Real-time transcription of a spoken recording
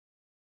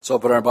Let's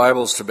open our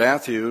Bibles to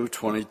Matthew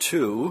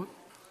 22,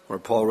 where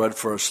Paul read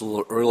for us a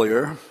little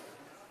earlier.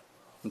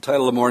 The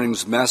title of the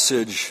morning's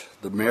message,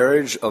 The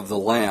Marriage of the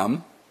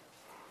Lamb.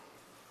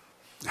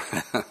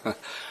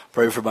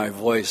 Pray for my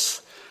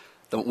voice.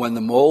 When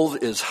the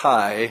mold is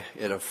high,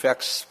 it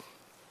affects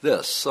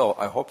this, so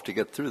I hope to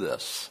get through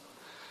this.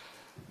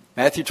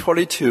 Matthew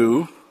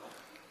 22,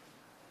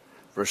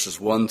 verses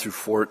 1 through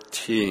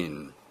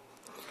 14.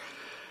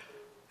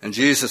 And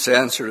Jesus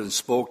answered and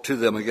spoke to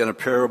them again a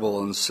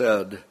parable and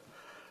said,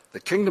 "The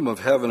kingdom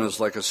of heaven is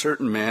like a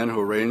certain man who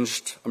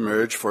arranged a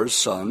marriage for his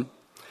son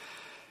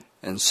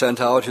and sent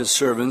out his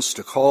servants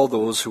to call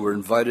those who were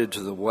invited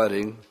to the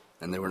wedding,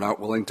 and they were not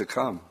willing to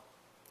come.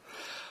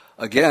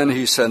 Again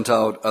he sent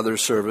out other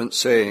servants,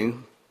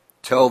 saying,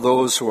 'Tell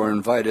those who are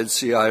invited,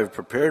 see, I have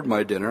prepared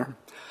my dinner.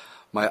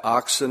 My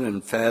oxen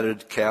and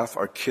fatted calf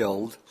are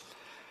killed,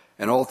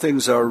 and all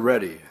things are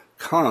ready.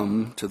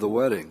 Come to the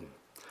wedding.'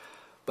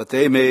 But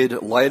they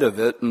made light of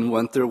it and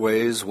went their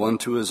ways, one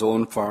to his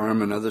own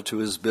farm, another to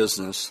his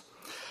business.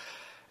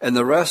 And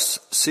the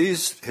rest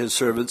seized his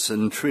servants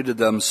and treated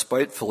them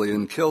spitefully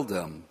and killed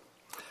them.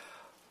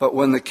 But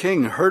when the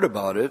king heard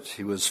about it,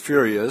 he was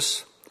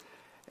furious,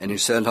 and he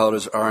sent out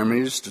his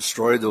armies,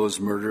 destroyed those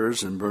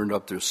murderers, and burned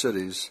up their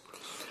cities.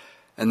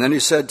 And then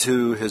he said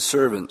to his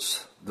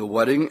servants, 'The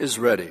wedding is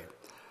ready,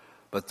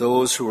 but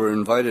those who were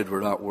invited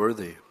were not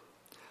worthy.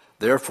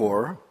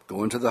 Therefore,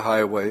 go into the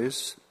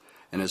highways,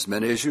 and as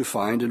many as you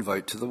find,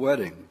 invite to the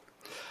wedding.'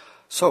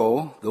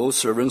 So those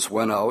servants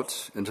went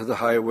out into the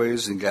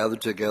highways and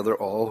gathered together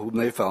all whom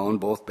they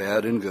found, both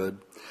bad and good.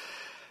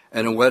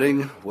 And a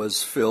wedding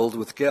was filled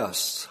with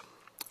guests.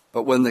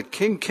 But when the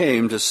king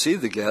came to see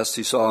the guests,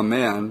 he saw a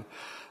man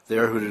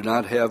there who did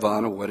not have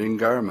on a wedding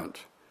garment.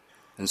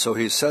 And so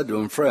he said to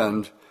him,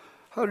 'Friend,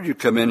 how did you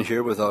come in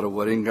here without a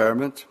wedding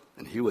garment?'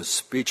 And he was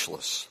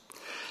speechless.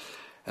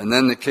 And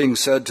then the king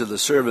said to the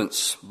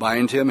servants,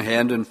 'Bind him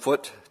hand and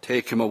foot,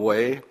 take him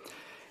away,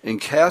 and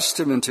cast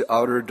him into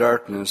outer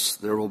darkness.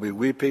 There will be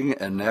weeping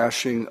and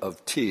gnashing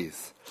of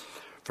teeth.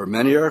 For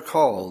many are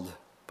called,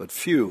 but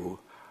few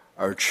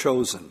are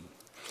chosen.'"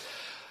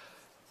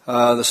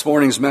 This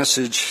morning's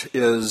message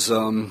is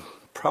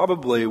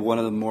probably one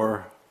of the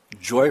more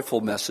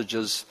joyful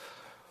messages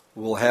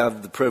we'll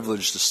have the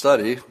privilege to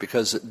study,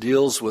 because it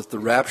deals with the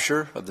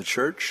rapture of the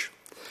church.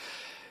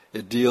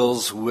 It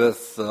deals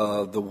with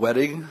the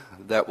wedding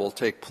that will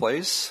take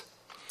place,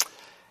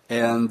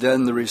 and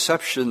then the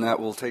reception that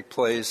will take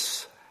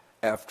place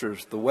after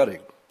the wedding.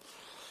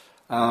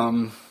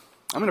 I'm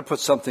going to put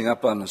something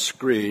up on the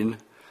screen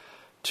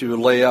to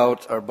lay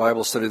out our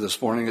Bible study this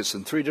morning. It's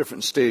in 3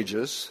 different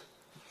stages.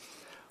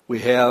 We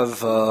have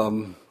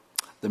the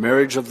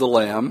marriage of the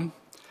Lamb,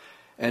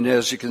 and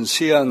as you can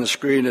see on the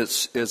screen,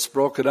 it's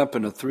broken up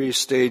into 3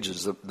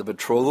 stages. The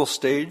betrothal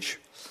stage,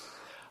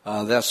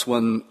 that's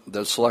when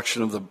the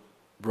selection of the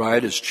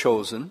bride is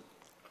chosen,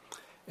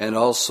 and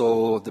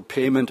also the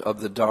payment of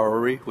the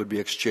dowry would be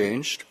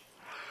exchanged.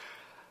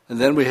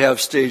 And then we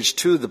have stage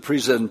 2, the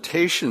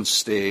presentation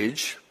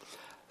stage.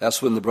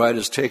 That's when the bride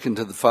is taken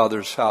to the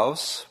father's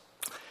house,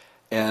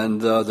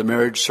 and the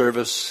marriage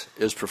service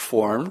is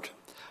performed.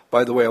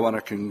 By the way, I want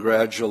to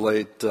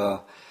congratulate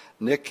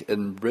Nick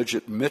and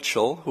Bridget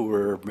Mitchell, who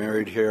were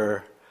married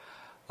here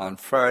on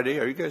Friday.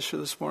 Are you guys here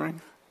this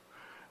morning?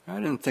 I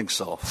didn't think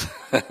so.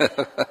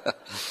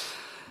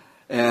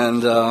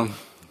 And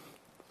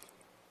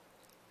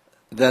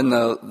then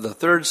the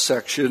third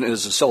section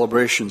is the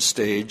celebration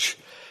stage,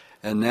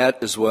 and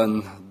that is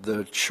when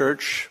the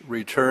church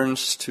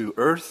returns to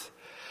earth,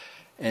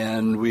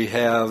 and we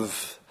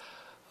have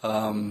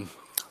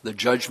the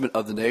judgment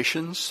of the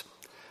nations.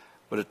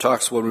 But it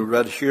talks, when we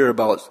read here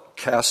about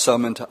cast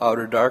some into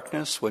outer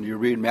darkness, when you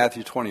read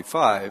Matthew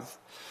 25,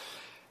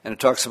 and it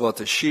talks about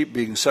the sheep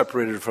being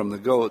separated from the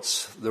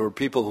goats, there were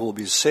people who will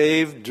be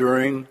saved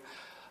during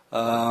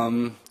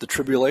the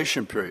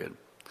tribulation period.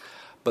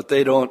 But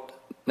they don't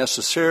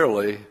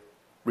necessarily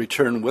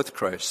return with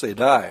Christ. They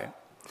die.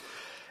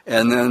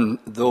 And then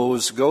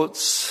those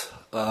goats,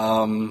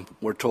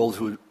 we're told,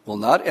 who will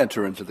not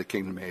enter into the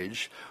kingdom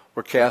age,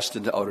 were cast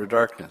into outer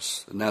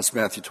darkness. And that's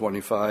Matthew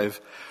 25,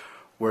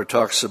 where it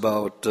talks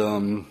about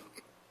them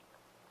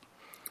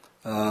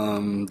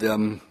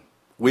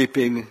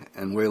weeping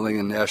and wailing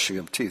and gnashing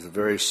of teeth, a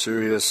very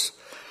serious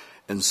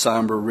and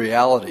somber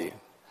reality.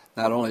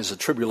 Not only is a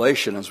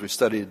tribulation, as we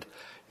studied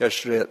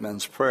yesterday at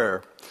men's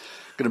prayer,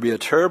 going to be a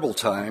terrible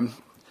time,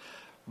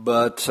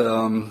 but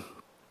on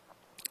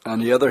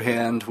the other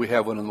hand, we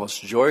have one of the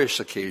most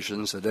joyous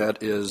occasions, and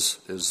that is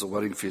the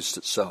wedding feast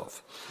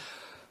itself.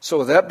 So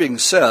with that being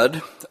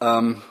said,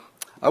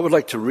 I would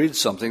like to read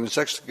something. It's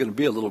actually going to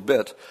be a little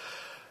bit.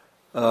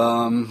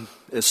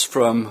 It's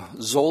from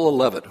Zola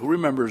Levitt. Who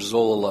remembers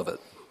Zola Levitt?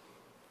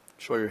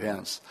 Show your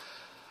hands.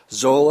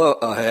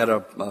 Zola had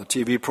a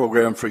TV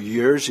program for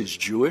years. He's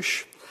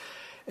Jewish.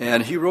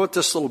 And he wrote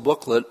this little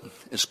booklet.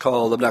 It's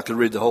called, I'm not going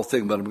to read the whole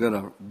thing, but I'm going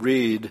to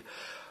read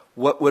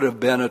what would have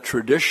been a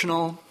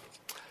traditional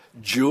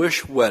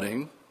Jewish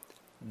wedding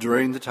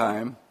during the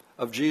time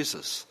of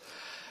Jesus.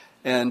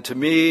 And to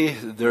me,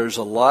 there's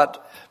a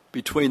lot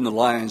between the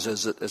lines,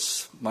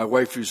 as my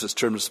wife used this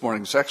term this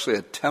morning. It's actually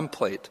a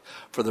template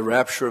for the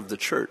rapture of the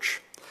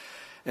church.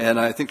 And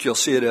I think you'll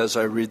see it as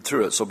I read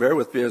through it. So bear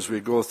with me as we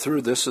go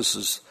through this. This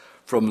is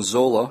from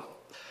Zola,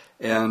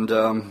 and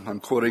I'm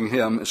quoting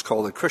him. It's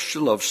called A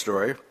Christian Love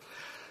Story.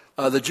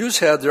 The Jews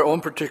had their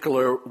own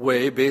particular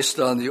way based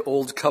on the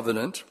Old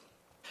Covenant,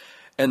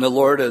 and the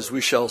Lord, as we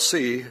shall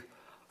see,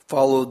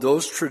 followed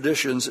those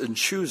traditions in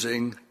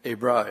choosing a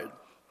bride.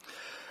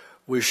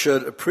 We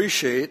should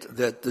appreciate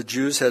that the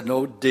Jews had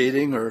no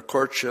dating or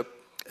courtship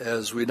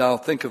as we now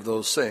think of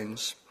those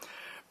things.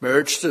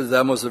 Marriage to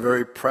them was a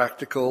very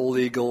practical,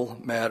 legal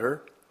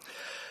matter,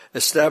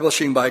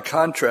 establishing by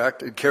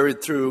contract and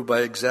carried through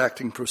by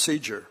exacting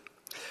procedure.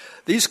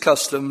 These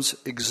customs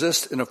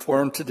exist in a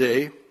form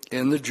today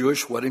in the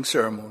Jewish wedding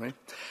ceremony,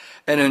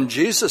 and in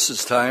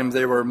Jesus' time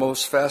they were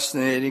most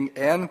fascinating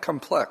and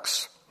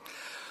complex.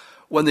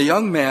 When the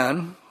young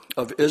man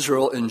of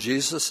Israel in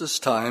Jesus'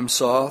 time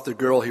saw the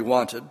girl he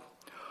wanted,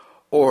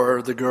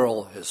 or the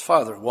girl his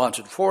father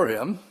wanted for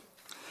him,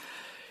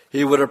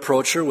 he would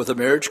approach her with a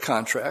marriage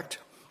contract.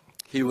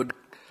 He would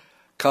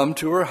come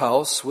to her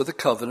house with a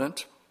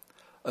covenant,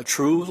 a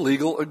true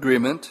legal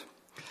agreement,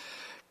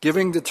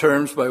 giving the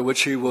terms by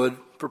which he would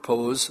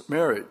propose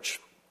marriage.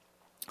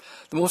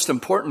 The most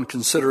important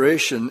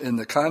consideration in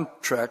the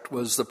contract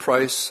was the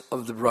price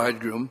of the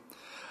bridegroom,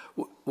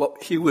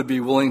 what he would be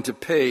willing to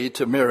pay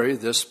to marry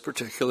this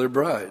particular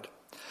bride.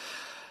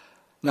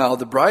 Now,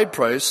 the bride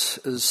price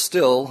is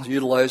still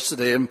utilized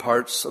today in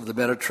parts of the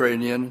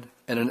Mediterranean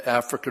and in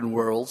African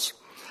worlds.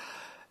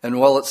 And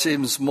while it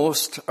seems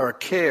most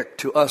archaic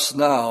to us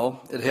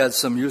now, it had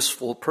some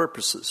useful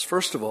purposes.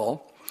 First of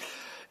all,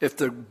 if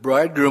the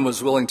bridegroom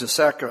was willing to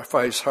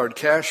sacrifice hard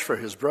cash for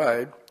his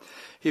bride,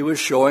 he was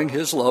showing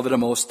his love in a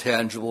most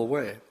tangible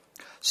way.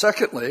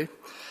 Secondly,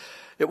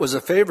 it was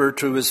a favor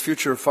to his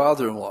future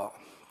father-in-law.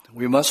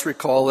 We must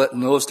recall that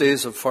in those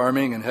days of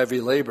farming and heavy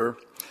labor,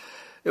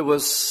 it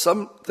was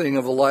something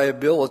of a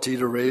liability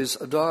to raise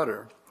a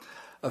daughter.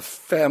 A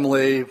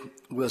family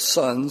with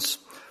sons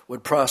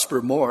would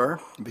prosper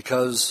more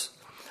because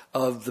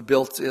of the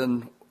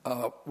built-in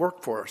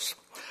workforce.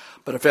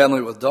 But a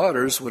family with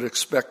daughters would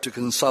expect to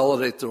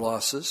consolidate their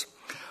losses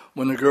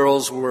when the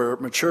girls were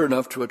mature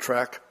enough to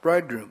attract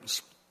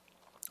bridegrooms.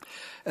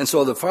 And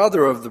so the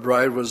father of the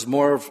bride was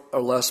more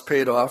or less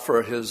paid off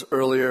for his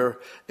earlier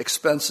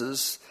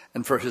expenses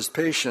and for his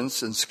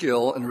patience and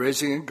skill in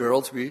raising a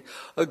girl to be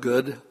a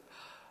good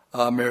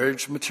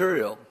marriage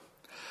material.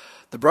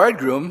 The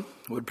bridegroom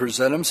would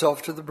present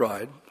himself to the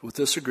bride with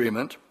this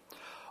agreement,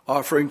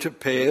 offering to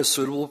pay a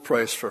suitable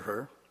price for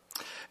her,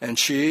 and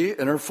she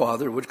and her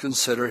father would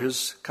consider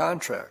his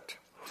contract.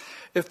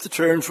 If the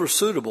terms were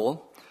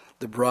suitable,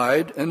 the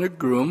bride and the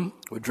groom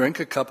would drink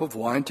a cup of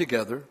wine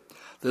together.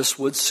 This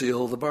would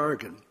seal the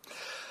bargain.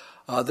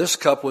 This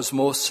cup was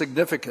most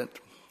significant.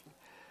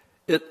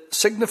 It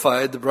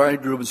signified the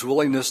bridegroom's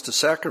willingness to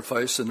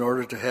sacrifice in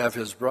order to have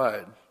his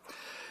bride.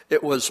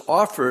 It was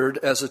offered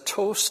as a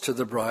toast to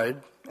the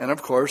bride, and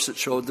of course it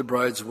showed the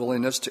bride's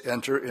willingness to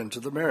enter into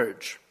the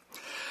marriage.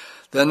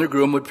 Then the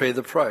groom would pay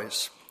the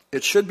price.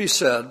 It should be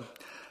said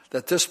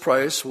that this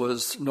price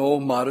was no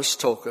modest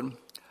token,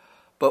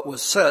 but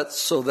was set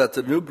so that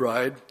the new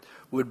bride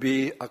would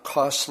be a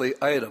costly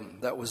item.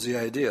 That was the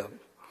idea.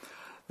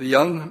 The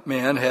young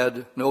man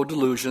had no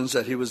delusions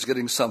that he was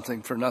getting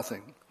something for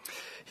nothing.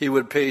 He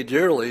would pay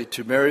dearly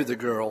to marry the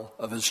girl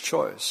of his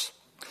choice.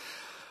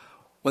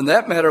 When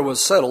that matter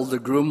was settled, the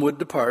groom would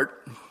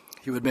depart.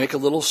 He would make a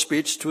little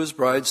speech to his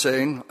bride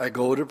saying, "I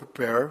go to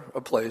prepare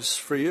a place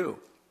for you."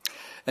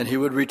 And he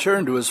would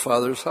return to his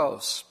father's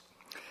house.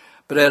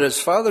 But at his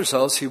father's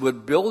house, he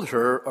would build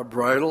her a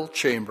bridal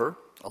chamber,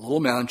 a little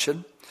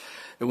mansion,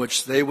 in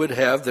which they would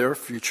have their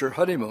future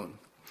honeymoon.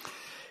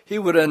 He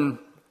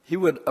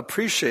would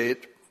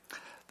appreciate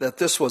that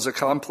this was a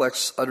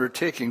complex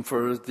undertaking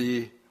for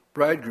the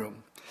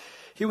bridegroom.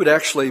 He would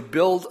actually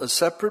build a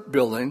separate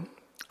building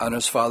on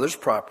his father's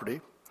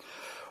property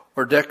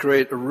or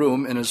decorate a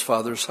room in his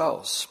father's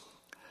house.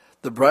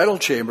 The bridal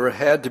chamber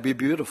had to be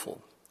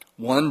beautiful.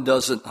 One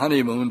doesn't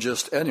honeymoon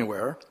just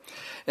anywhere,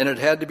 and it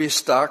had to be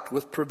stocked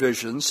with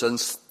provisions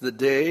since the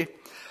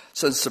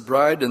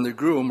bride and the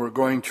groom were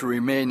going to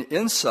remain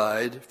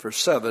inside for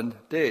 7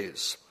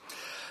 days.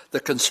 The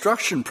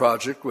construction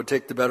project would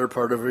take the better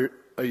part of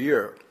a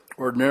year,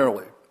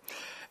 ordinarily,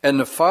 and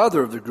the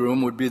father of the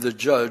groom would be the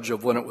judge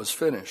of when it was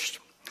finished.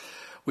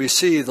 We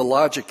see the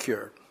logic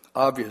here,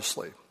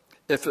 obviously.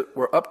 If it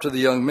were up to the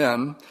young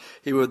men,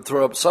 he would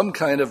throw up some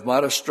kind of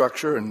modest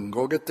structure and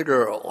go get the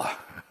girl.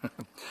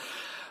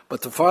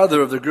 But the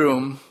father of the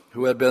groom,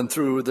 who had been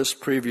through this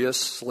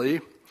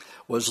previously,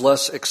 was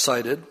less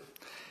excited,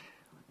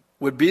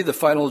 would be the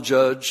final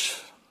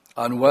judge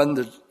on when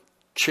the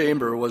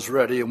chamber was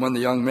ready and when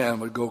the young man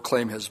would go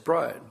claim his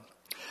bride.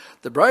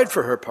 The bride,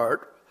 for her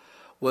part,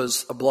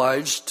 was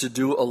obliged to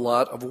do a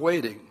lot of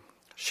waiting.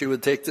 She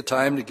would take the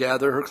time to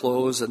gather her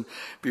clothes and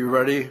be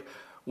ready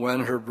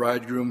when her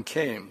bridegroom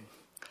came.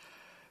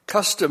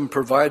 Custom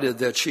provided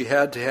that she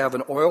had to have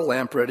an oil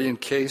lamp ready in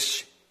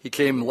case he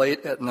came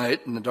late at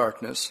night in the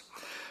darkness,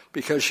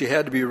 because she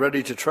had to be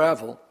ready to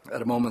travel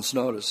at a moment's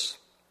notice.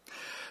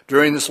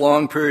 During this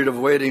long period of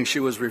waiting, she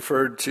was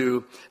referred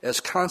to as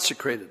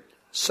consecrated,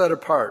 set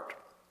apart,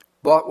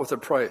 bought with a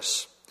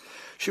price.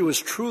 She was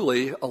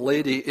truly a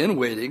lady in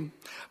waiting,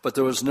 but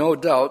there was no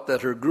doubt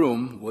that her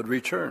groom would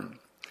return.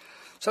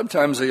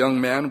 Sometimes a young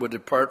man would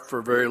depart for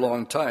a very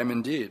long time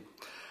indeed.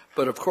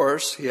 But of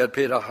course, he had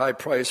paid a high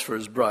price for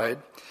his bride.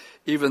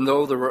 Even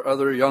though there were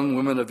other young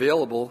women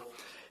available,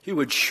 he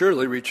would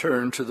surely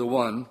return to the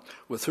one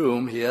with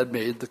whom he had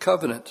made the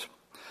covenant.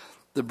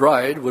 The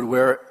bride would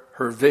wear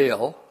her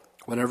veil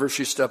whenever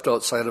she stepped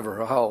outside of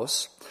her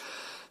house,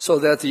 so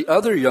that the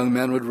other young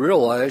men would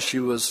realize she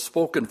was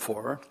spoken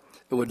for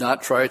and would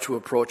not try to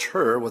approach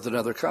her with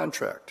another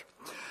contract.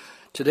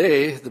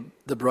 Today,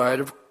 the bride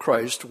of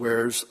Christ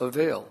wears a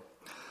veil.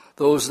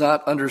 Those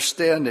not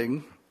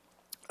understanding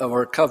of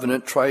our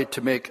covenant try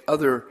to make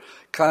other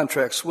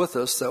contracts with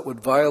us that would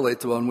violate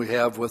the one we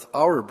have with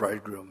our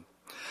bridegroom.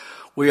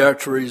 We are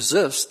to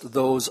resist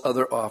those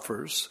other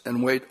offers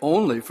and wait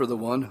only for the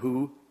one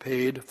who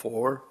paid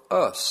for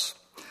us.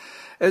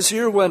 As the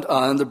year went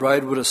on, the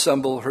bride would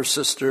assemble her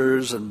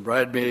sisters and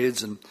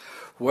bridesmaids and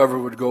whoever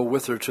would go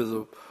with her to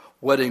the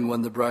wedding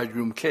when the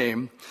bridegroom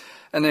came,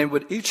 and they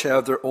would each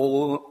have their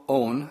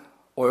own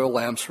oil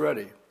lamps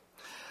ready.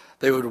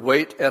 They would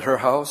wait at her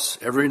house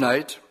every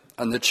night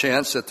on the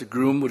chance that the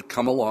groom would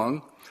come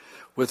along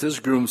with his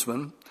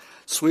groomsmen,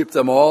 sweep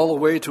them all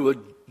away to a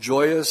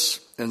joyous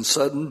and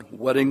sudden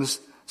wedding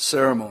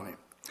ceremony.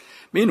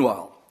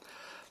 Meanwhile,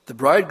 the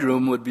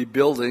bridegroom would be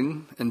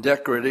building and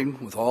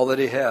decorating with all that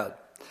he had.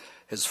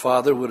 His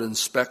father would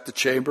inspect the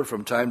chamber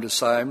from time to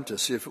time to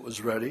see if it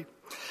was ready.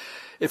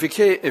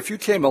 If you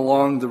came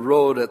along the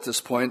road at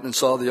this point and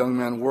saw the young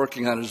man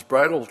working on his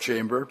bridal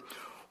chamber,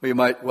 we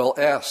might well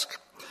ask,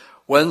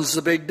 "When's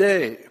the big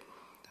day?"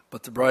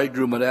 But the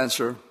bridegroom would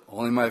answer,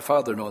 "Only my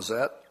father knows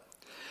that."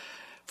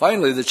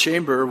 Finally, the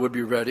chamber would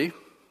be ready.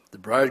 The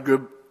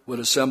bridegroom would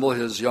assemble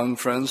his young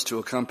friends to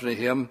accompany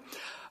him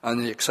on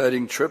the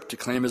exciting trip to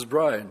claim his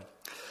bride.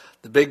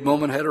 The big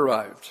moment had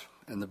arrived,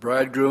 and the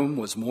bridegroom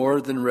was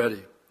more than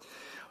ready.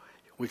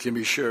 We can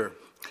be sure.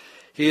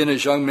 He and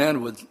his young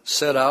man would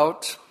set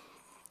out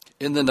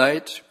in the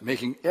night,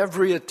 making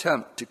every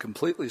attempt to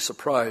completely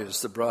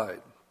surprise the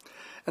bride.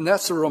 And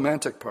that's the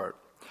romantic part.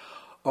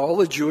 All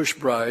the Jewish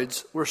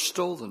brides were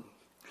stolen.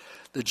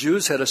 The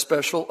Jews had a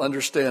special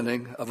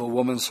understanding of a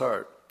woman's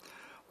heart.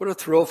 What a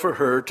thrill for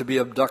her to be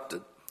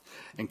abducted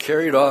and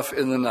carried off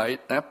in the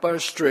night, not by a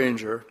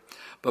stranger,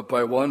 but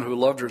by one who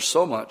loved her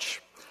so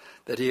much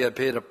that he had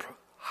paid a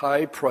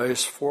high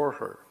price for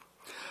her.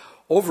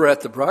 Over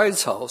at the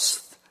bride's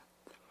house,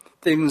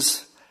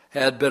 things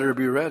had better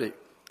be ready.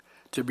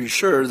 To be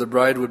sure, the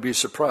bride would be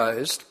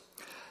surprised,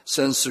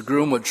 since the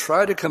groom would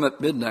try to come at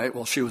midnight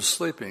while she was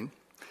sleeping,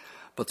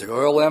 but the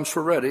oil lamps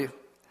were ready,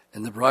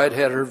 and the bride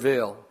had her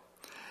veil.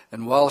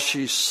 And while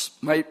she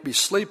might be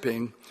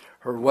sleeping, in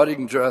her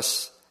wedding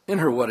dress,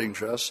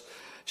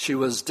 she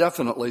was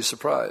definitely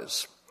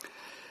surprised.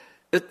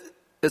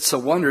 It's a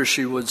wonder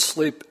she would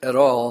sleep at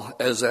all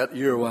as that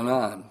year went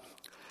on.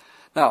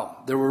 Now,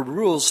 there were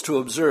rules to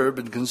observe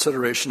in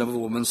consideration of a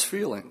woman's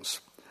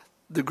feelings.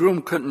 The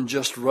groom couldn't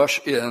just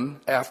rush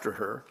in after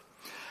her.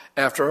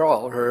 After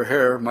all, her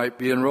hair might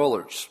be in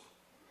rollers.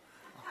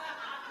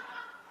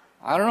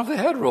 I don't know if they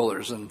had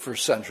rollers in the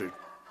first century.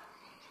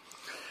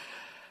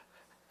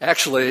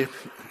 Actually,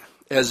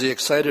 as the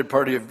excited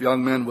party of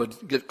young men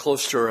would get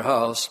close to her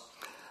house,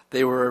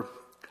 they were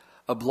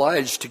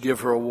obliged to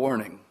give her a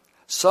warning.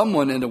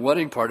 Someone in the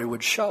wedding party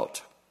would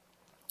shout.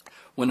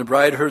 When the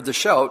bride heard the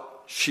shout,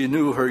 she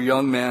knew her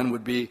young man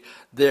would be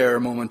there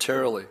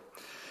momentarily.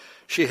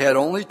 She had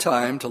only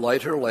time to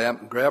light her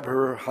lamp, grab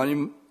her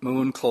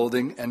honeymoon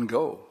clothing, and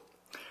go.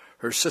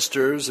 Her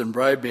sisters and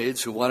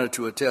bridesmaids who wanted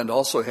to attend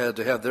also had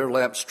to have their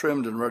lamps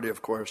trimmed and ready,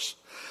 of course.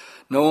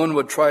 No one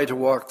would try to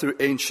walk through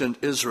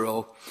ancient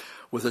Israel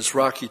with its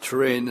rocky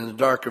terrain in the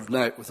dark of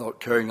night without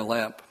carrying a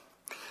lamp.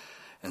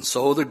 And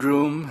so the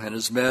groom and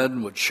his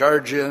men would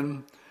charge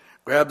in,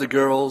 grab the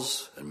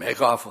girls, and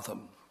make off with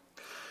them.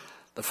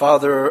 The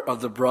father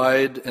of the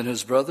bride and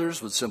his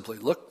brothers would simply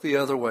look the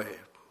other way,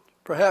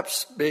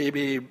 perhaps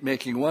maybe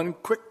making one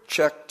quick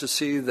check to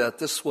see that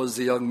this was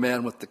the young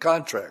man with the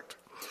contract.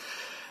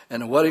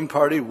 And the wedding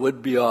party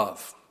would be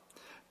off.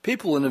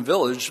 People in the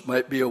village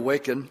might be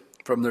awakened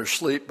from their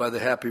sleep by the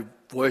happy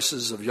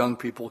voices of young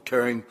people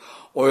carrying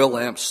oil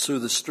lamps through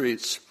the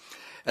streets,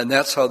 and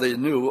that's how they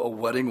knew a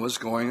wedding was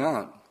going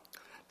on.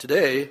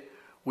 Today,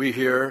 we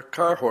hear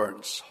car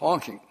horns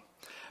honking.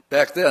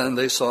 Back then,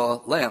 they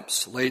saw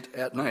lamps late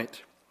at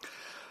night.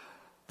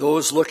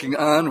 Those looking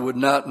on would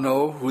not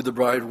know who the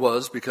bride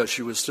was because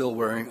she was still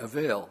wearing a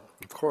veil,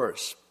 of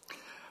course.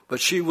 But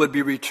she would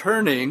be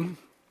returning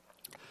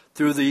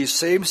through these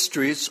same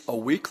streets a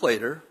week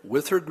later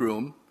with her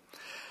groom,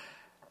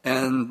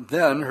 and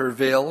then her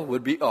veil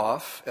would be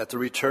off at the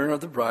return of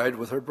the bride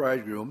with her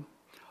bridegroom,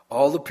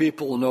 all the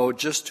people will know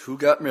just who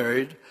got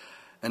married,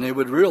 and they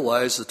would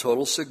realize the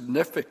total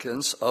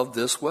significance of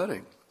this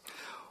wedding.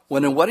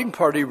 When a wedding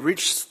party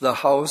reached the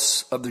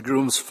house of the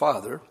groom's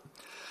father,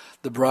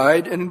 the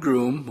bride and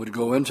groom would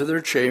go into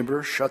their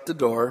chamber, shut the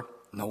door,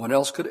 no one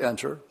else could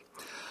enter.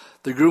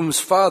 The groom's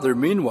father,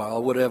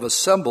 meanwhile, would have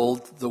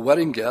assembled the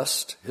wedding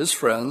guests, his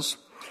friends,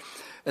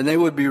 and they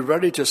would be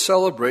ready to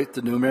celebrate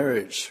the new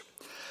marriage.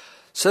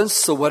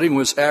 Since the wedding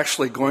was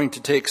actually going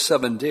to take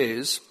 7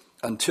 days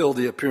until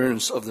the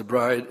appearance of the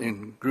bride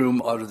and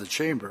groom out of the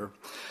chamber,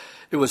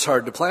 it was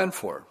hard to plan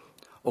for.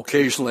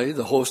 Occasionally,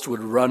 the host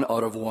would run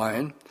out of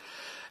wine,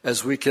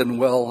 as we can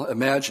well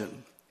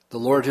imagine. The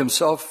Lord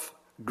himself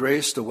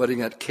graced the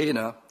wedding at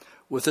Cana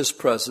with his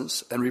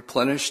presence and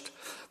replenished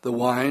the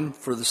wine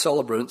for the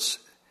celebrants,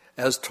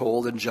 as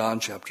told in John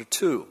chapter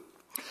 2.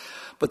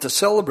 But the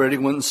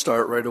celebrating wouldn't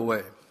start right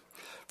away.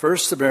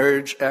 First, the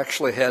marriage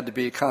actually had to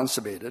be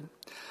consummated.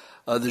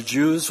 The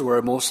Jews were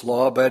a most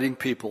law-abiding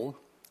people,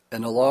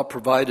 and the law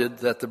provided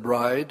that the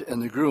bride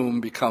and the groom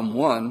become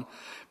one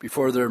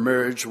before their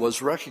marriage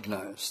was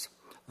recognized.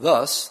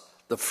 Thus,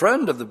 the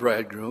friend of the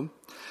bridegroom,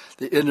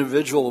 the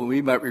individual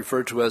we might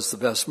refer to as the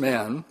best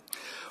man,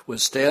 would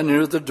stand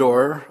near the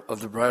door of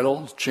the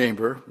bridal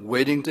chamber,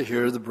 waiting to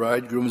hear the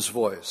bridegroom's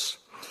voice.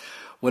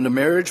 When the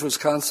marriage was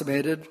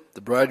consummated,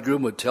 the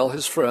bridegroom would tell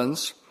his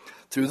friends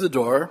through the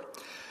door,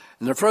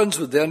 and the friends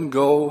would then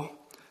go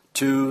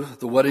to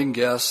the wedding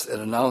guests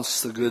and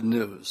announce the good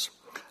news.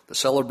 The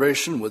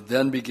celebration would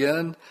then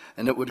begin,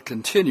 and it would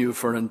continue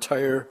for an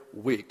entire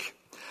week.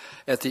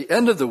 At the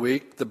end of the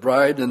week, the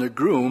bride and the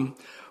groom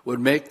would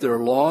make their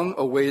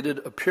long-awaited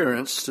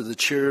appearance to the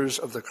cheers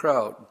of the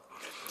crowd.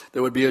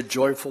 There would be a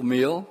joyful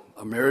meal,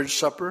 a marriage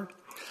supper,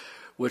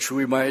 which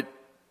we might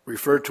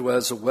refer to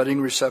as a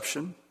wedding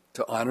reception,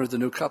 to honor the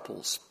new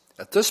couples.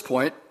 At this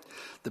point,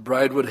 the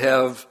bride would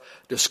have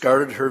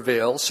discarded her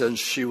veil, since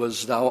she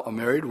was now a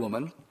married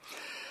woman,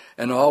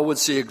 and all would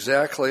see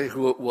exactly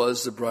who it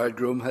was the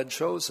bridegroom had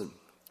chosen.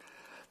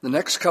 The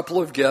next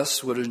couple of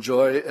guests would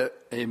enjoy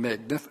a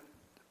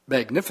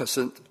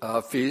magnificent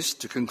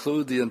feast to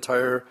conclude the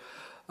entire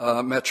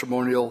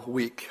matrimonial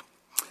week.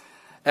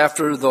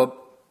 After the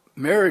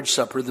marriage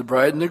supper, the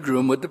bride and the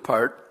groom would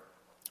depart,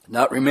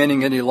 not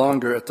remaining any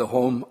longer at the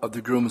home of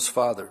the groom's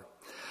father.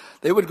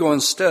 They would go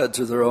instead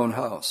to their own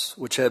house,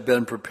 which had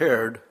been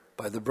prepared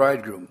by the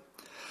bridegroom.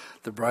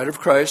 The bride of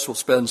Christ will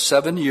spend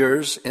 7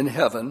 years in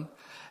heaven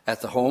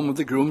at the home of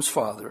the groom's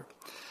father,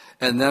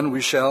 and then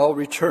we shall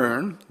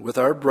return with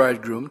our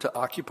bridegroom to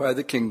occupy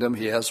the kingdom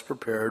he has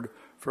prepared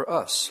for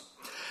us.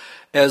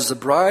 As the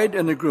bride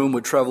and the groom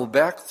would travel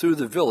back through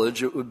the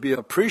village, it would be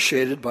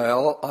appreciated by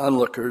all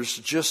onlookers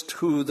just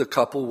who the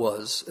couple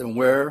was and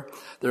where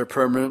their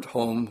permanent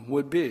home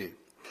would be.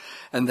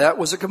 And that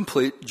was a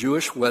complete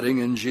Jewish wedding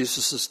in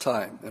Jesus'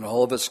 time in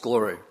all of its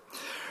glory.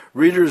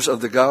 Readers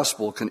of the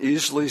gospel can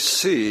easily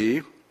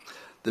see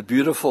the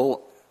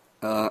beautiful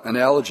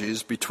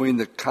analogies between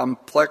the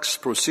complex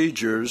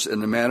procedures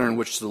and the manner in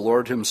which the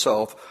Lord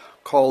himself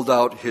called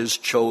out his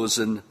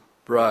chosen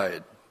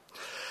bride.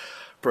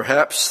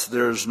 Perhaps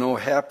there's no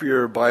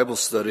happier Bible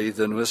study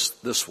than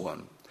this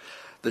one.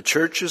 The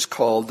church is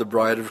called the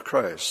bride of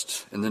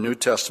Christ in the New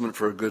Testament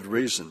for a good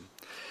reason.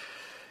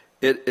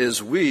 It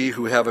is we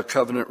who have a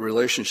covenant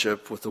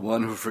relationship with the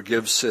one who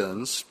forgives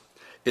sins.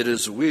 It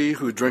is we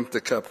who drink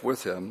the cup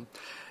with him,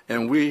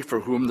 and we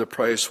for whom the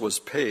price was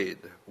paid.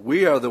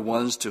 We are the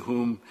ones to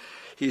whom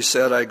he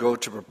said, I go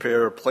to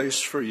prepare a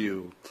place for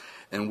you,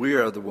 and we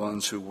are the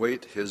ones who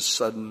wait his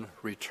sudden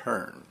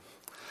return.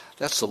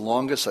 That's the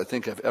longest I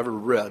think I've ever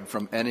read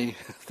from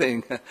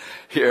anything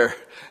here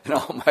in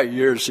all my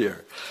years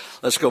here.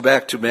 Let's go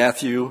back to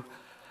Matthew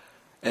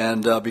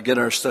and begin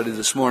our study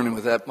this morning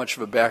with that much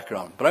of a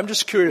background. But I'm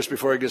just curious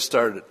before I get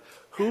started,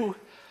 who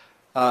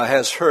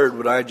has heard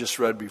what I just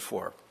read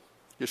before?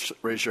 Just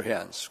raise your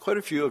hands. Quite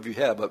a few of you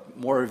have, but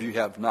more of you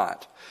have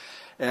not.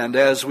 And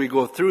as we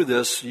go through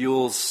this,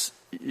 you'll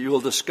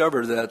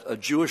discover that a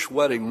Jewish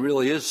wedding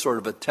really is sort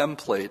of a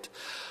template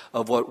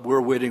of what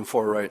we're waiting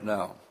for right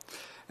now.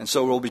 And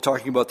so we'll be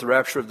talking about the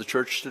rapture of the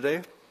church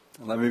today.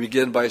 And let me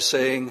begin by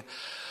saying,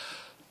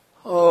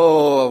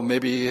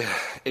 maybe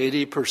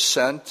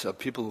 80% of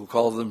people who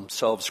call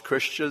themselves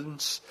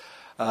Christians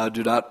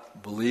do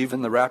not believe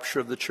in the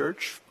rapture of the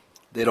church.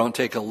 They don't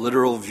take a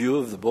literal view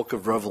of the book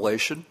of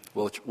Revelation,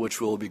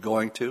 which we'll be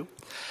going to.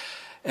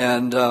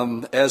 And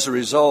as a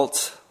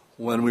result,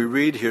 when we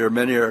read here,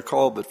 many are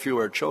called but few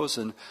are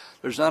chosen,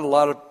 there's not a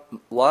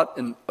lot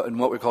in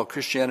what we call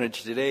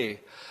Christianity today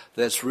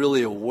that's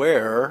really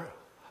aware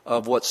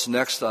of what's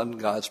next on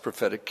God's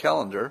prophetic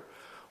calendar,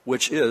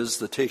 which is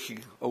the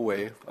taking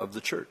away of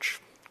the church.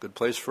 Good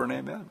place for an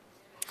amen.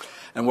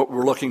 And what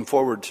we're looking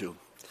forward to.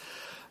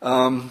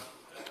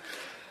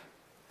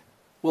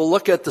 We'll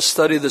look at the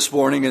study this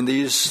morning in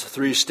these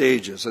 3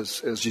 stages,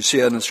 as you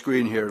see on the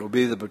screen here. It'll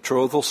be the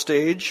betrothal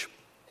stage,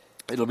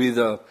 it'll be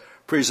the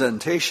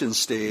presentation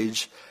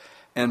stage,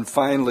 and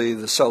finally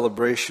the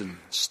celebration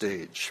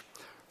stage.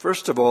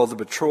 First of all, the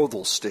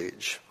betrothal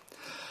stage.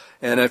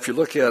 And if you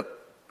look at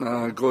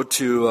go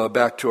to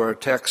back to our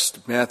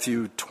text,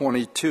 Matthew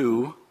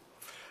 22,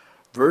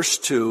 verse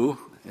 2.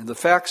 And the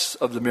facts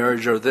of the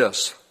marriage are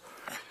this.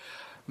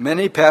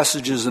 Many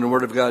passages in the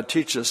Word of God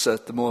teach us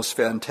that the most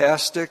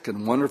fantastic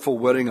and wonderful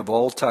wedding of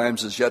all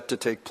times is yet to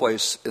take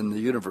place in the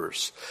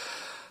universe.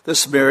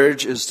 This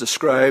marriage is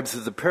described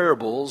through the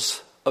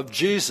parables of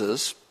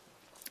Jesus.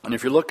 And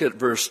if you look at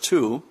verse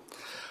 2,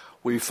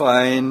 we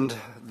find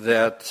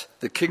that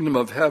the kingdom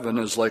of heaven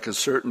is like a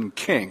certain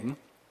king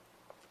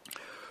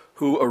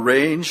who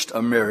arranged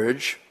a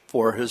marriage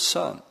for his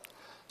son.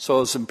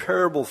 So it's in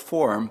parable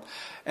form,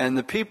 and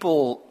the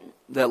people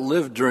that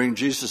lived during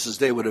Jesus'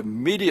 day would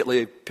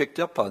immediately picked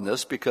up on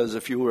this, because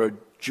if you were a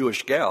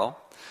Jewish gal,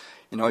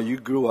 you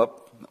grew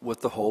up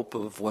with the hope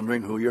of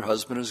wondering who your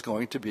husband is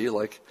going to be,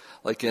 like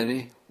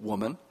any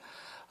woman.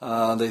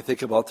 They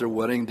think about their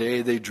wedding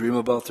day. They dream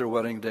about their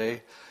wedding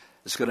day.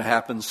 It's going to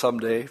happen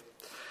someday.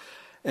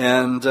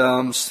 And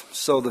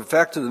so the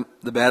fact of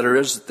the matter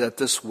is that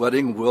this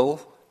wedding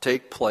will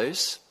take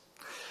place.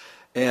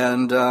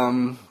 And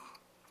the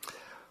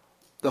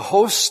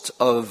host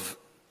of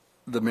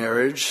the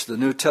marriage, the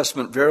New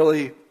Testament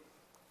very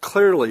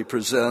clearly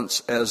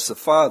presents as the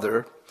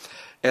Father,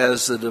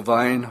 as the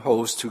divine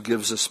host who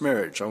gives us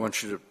marriage. I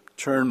want you to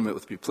turn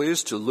with me,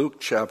 please, to Luke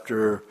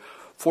chapter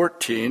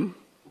 14.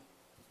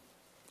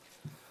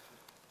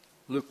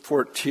 Luke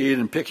 14,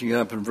 and picking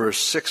up in verse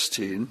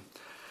 16.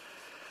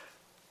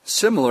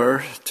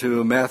 Similar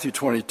to Matthew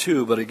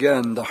 22, but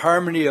again, the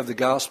harmony of the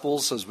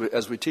Gospels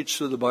as we teach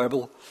through the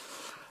Bible,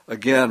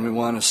 again, we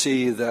want to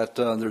see that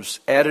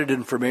there's added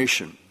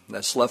information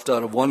that's left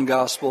out of one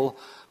Gospel,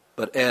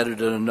 but added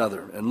in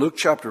another. In Luke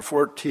chapter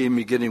 14,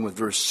 beginning with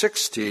verse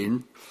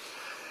 16,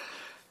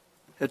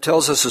 it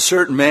tells us a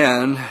certain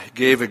man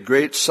gave a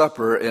great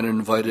supper and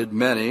invited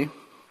many,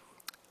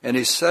 and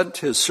he sent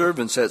his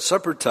servants at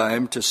supper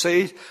time to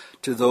say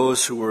to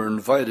those who were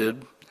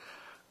invited,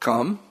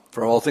 "Come,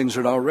 for all things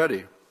are now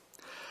ready."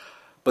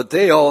 But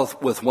they all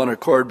with one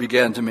accord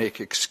began to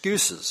make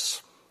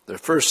excuses. They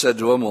first said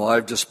to him, "Well,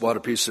 I've just bought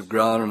a piece of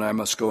ground and I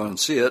must go and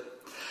see it.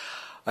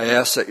 I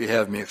ask that you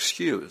have me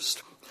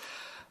excused."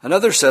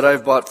 Another said,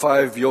 "I've bought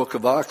 5 yoke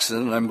of oxen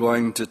and I'm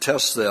going to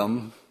test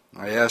them.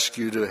 I ask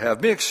you to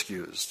have me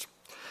excused."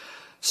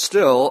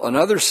 Still,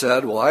 another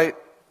said, "Well, I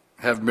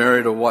have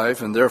married a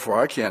wife and therefore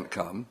I can't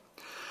come."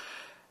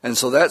 And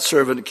so that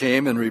servant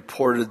came and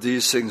reported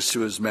these things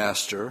to his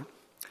master.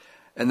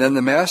 And then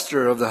the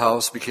master of the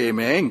house became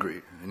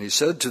angry, and he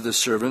said to the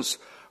servants,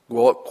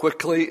 "Go out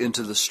quickly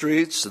into the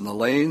streets and the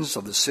lanes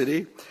of the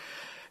city,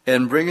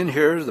 and bring in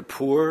here the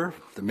poor,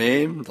 the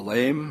maimed, the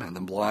lame, and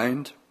the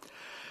blind."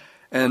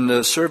 And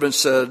the servant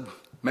said,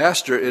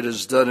 "Master, it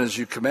is done as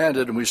you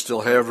commanded, and we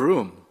still have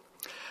room."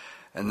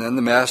 And then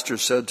the master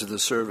said to the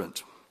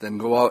servant, "Then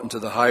go out into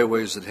the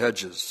highways and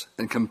hedges,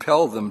 and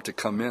compel them to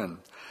come in,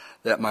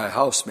 that my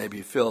house may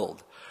be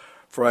filled.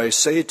 For I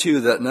say to you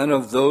that none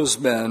of those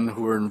men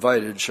who are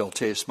invited shall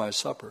taste my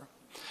supper."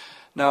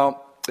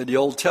 Now, in the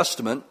Old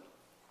Testament,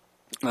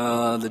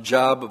 the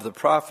job of the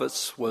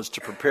prophets was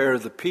to prepare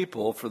the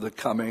people for the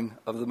coming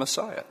of the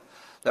Messiah.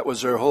 That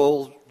was their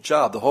whole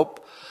job, the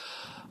hope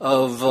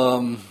of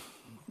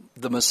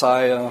the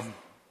Messiah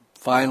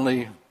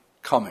finally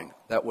coming.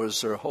 That was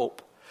their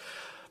hope.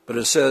 But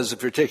it says,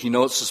 if you're taking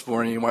notes this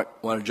morning, you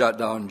might want to jot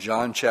down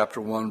John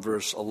chapter 1,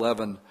 verse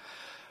 11,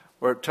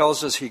 where it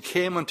tells us he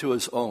came unto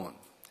his own.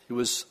 He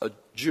was a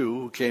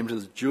Jew who came to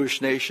the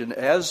Jewish nation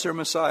as their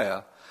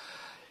Messiah.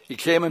 He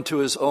came unto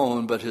his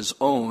own, but his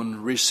own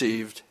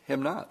received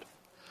him not.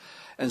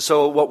 And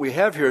so what we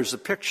have here is a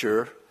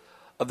picture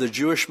of the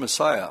Jewish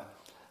Messiah.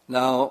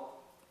 Now,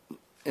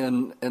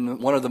 in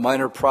one of the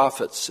minor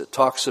prophets, it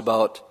talks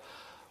about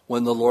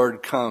when the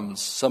Lord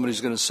comes.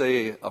 Somebody's going to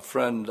say, a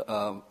friend,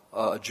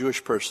 a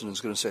Jewish person is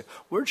going to say,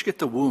 "Where'd you get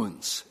the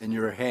wounds in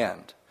your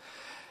hand?"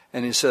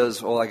 And he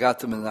says, "Well, I got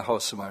them in the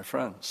house of my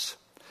friends."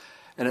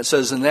 And it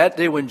says, in that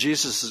day when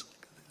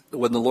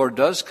the Lord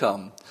does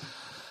come,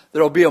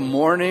 there will be a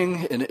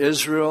mourning in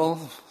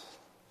Israel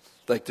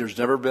like there's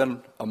never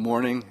been a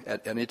mourning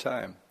at any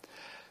time.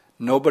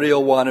 Nobody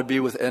will want to be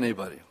with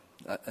anybody.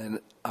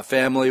 And a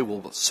family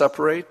will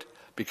separate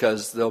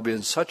because they'll be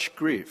in such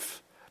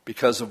grief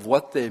because of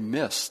what they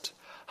missed.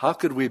 How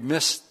could we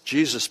miss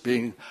Jesus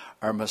being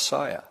our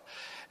Messiah?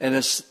 And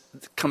it's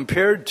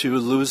compared to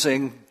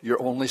losing your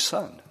only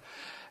son.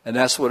 And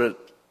that's what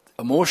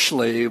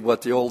emotionally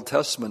what the Old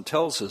Testament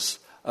tells us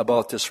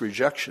about this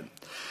rejection.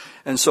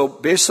 And so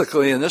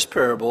basically in this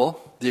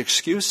parable, the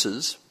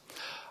excuses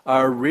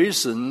are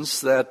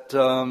reasons that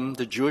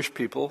the Jewish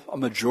people, a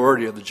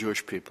majority of the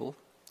Jewish people,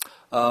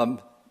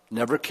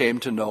 never came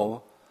to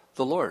know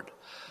the Lord.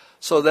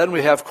 So then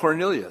we have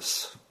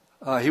Cornelius.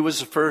 He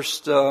was the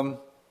first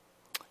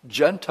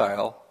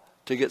Gentile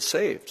to get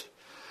saved.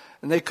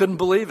 And they couldn't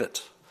believe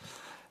it.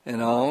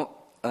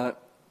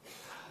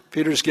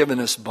 Peter's given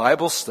this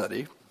Bible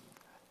study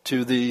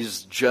to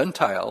these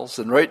Gentiles,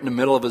 and right in the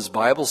middle of his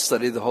Bible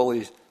study, the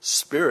Holy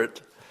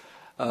Spirit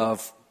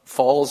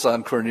falls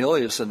on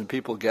Cornelius and the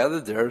people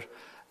gathered there,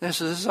 This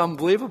is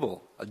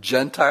unbelievable. A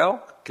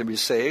Gentile can be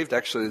saved.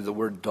 Actually, the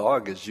word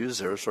dog is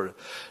used there, sort of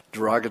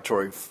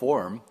derogatory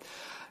form.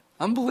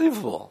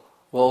 Unbelievable.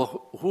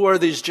 Well, who are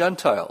these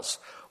Gentiles?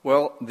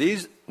 Well,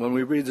 when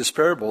we read this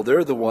parable,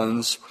 they're the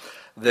ones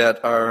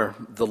that are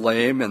the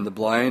lame and the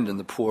blind and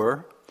the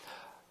poor.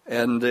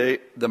 And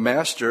the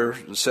master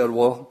said,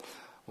 well,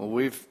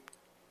 we've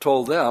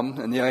told them,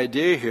 and the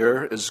idea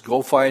here is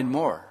go find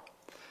more.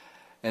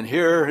 And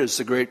here is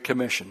the Great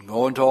Commission.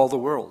 Go into all the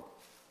world.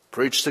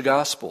 Preach the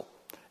gospel.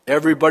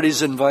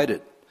 Everybody's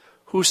invited.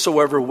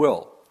 Whosoever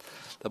will.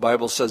 The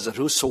Bible says that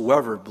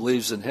whosoever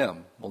believes in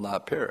him will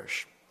not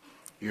perish.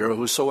 You're a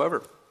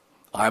whosoever.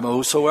 I'm a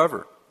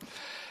whosoever.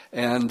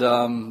 And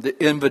the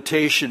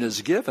invitation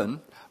is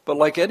given, but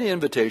like any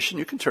invitation,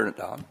 you can turn it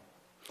down.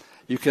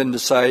 You can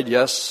decide,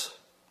 yes,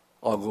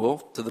 I'll go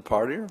to the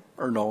party,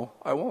 or no,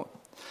 I won't.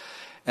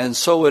 And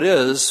so it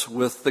is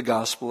with the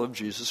gospel of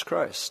Jesus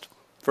Christ.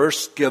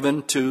 First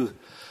given to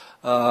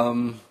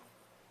the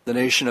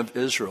nation of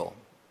Israel,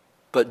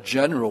 but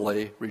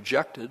generally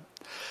rejected,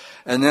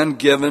 and then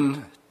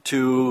given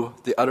to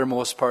the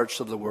uttermost parts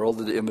of the world.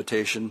 The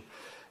invitation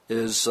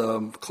is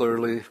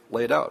clearly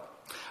laid out.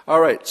 All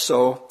right,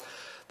 so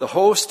the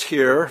host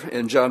here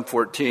in John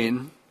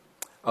 14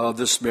 of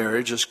this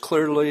marriage is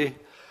clearly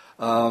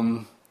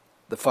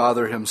the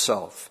Father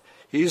himself.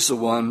 He's the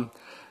one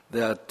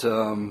that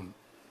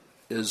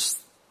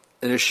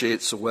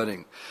initiates the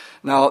wedding.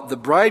 Now, the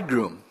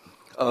bridegroom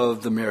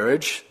of the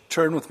marriage,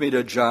 turn with me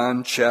to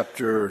John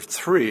chapter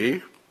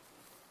 3.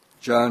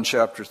 John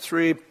chapter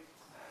 3.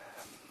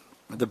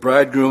 The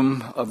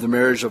bridegroom of the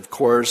marriage, of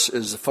course,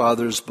 is the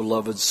Father's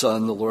beloved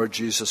Son, the Lord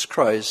Jesus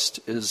Christ,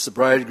 is the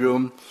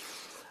bridegroom.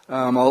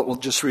 We'll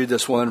just read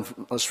this one.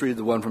 Let's read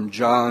the one from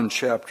John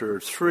chapter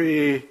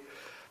 3,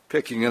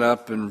 picking it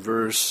up in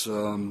verse,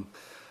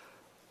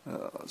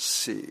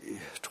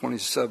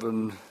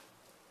 27.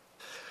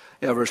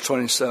 Verse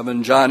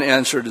 27. John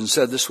answered and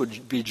said, this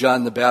would be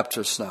John the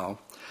Baptist now.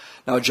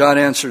 Now John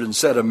answered and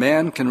said, a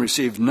man can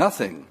receive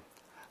nothing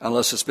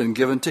unless it's been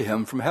given to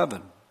him from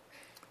heaven.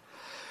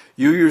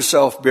 You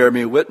yourself bear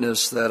me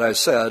witness that I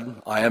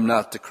said, I am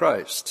not the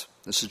Christ.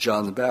 This is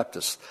John the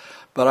Baptist.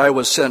 But I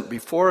was sent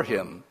before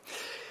him.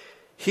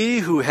 He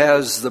who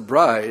has the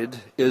bride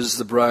is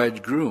the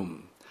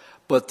bridegroom.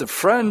 But the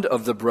friend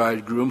of the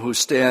bridegroom who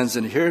stands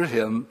and hears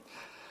him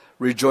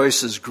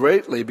rejoices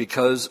greatly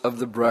because of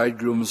the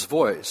bridegroom's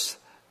voice.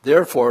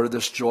 Therefore,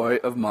 this joy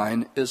of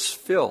mine is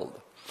filled.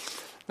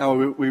 Now,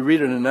 we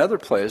read in another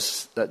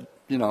place that,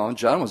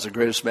 John was the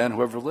greatest man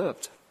who ever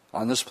lived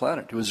on this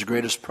planet. He was the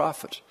greatest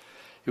prophet.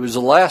 He was the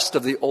last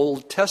of the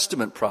Old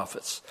Testament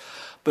prophets.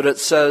 But it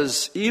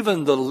says,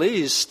 even the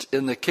least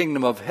in the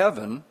kingdom of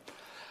heaven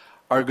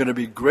are going to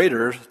be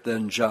greater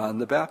than John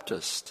the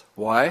Baptist.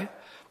 Why?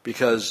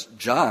 Because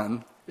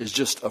John is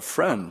just a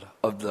friend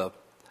of the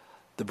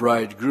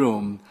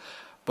bridegroom.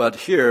 But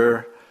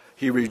here,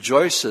 he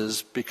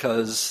rejoices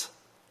because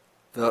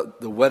the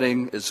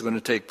wedding is going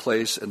to take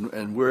place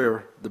and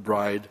we're the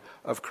bride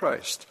of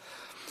Christ.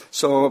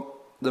 So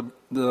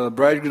the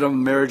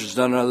bridegroom marriage is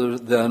none other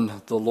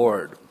than the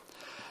Lord.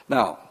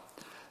 Now,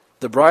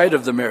 the bride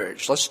of the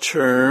marriage. Let's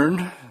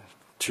turn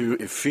to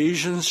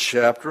Ephesians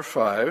chapter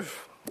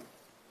 5.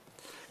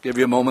 Give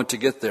you a moment to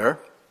get there.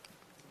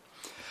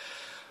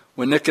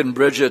 When Nick and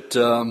Bridget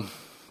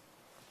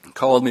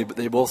called me, but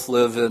they both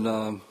live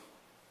in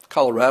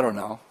Colorado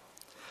now.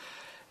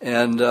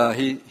 And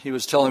he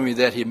was telling me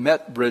that he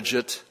met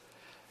Bridget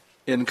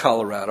in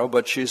Colorado,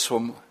 but she's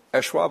from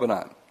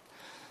Ashwaubenon.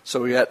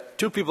 So we had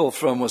two people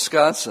from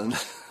Wisconsin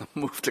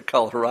moved to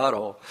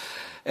Colorado,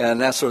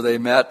 and that's where they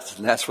met,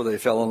 and that's where they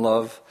fell in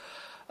love.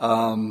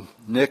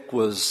 Nick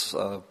was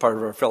part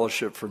of our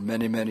fellowship for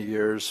many, many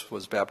years,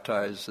 was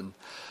baptized,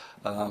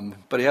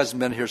 but he hasn't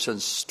been here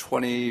since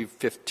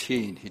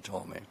 2015, he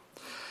told me.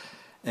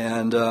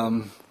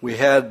 And we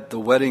had the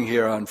wedding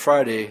here on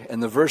Friday,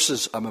 and the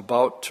verses I'm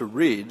about to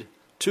read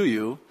to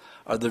you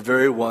are the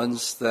very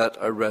ones that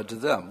I read to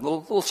them.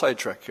 Little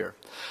sidetrack here.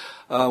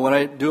 When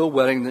I do a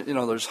wedding,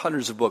 there's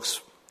hundreds of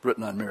books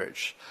written on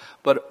marriage.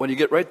 But when you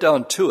get right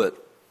down to it,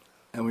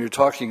 and when you're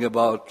talking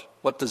about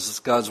what does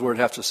God's Word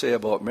have to say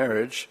about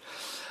marriage,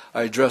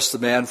 I address the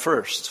man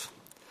first.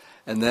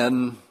 And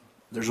then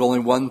there's only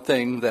one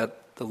thing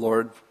that the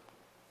Lord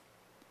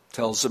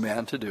tells the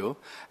man to do.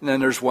 And then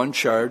there's one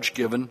charge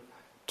given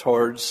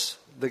towards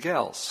the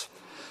gals.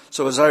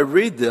 So as I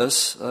read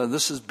this,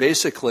 this is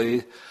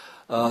basically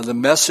the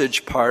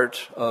message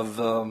part of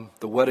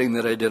the wedding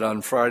that I did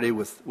on Friday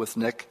with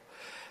Nick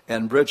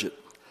and Bridget.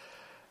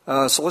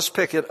 So let's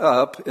pick it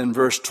up in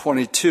verse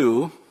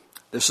 22.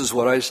 This is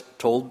what I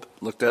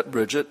looked at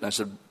Bridget, and I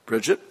said,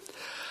 Bridget,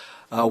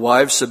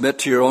 wives, submit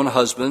to your own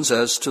husbands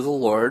as to the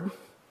Lord.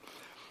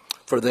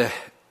 For the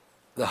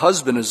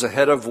husband is the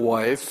head of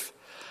wife,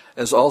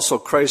 as also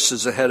Christ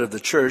is the head of the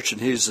church, and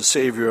he is the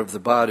Savior of the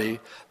body.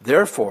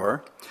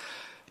 Therefore,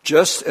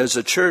 just as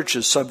the church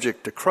is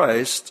subject to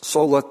Christ,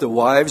 so let the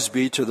wives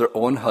be to their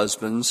own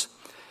husbands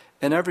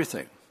in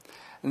everything.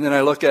 And then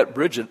I look at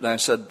Bridget and I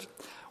said,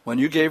 When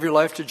you gave your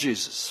life to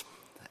Jesus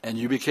and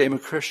you became a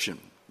Christian,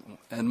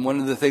 and one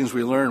of the things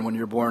we learn when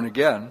you're born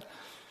again,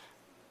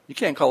 you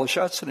can't call the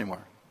shots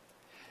anymore.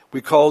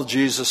 We call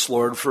Jesus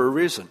Lord for a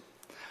reason.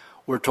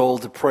 We're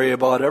told to pray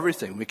about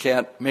everything. We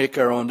can't make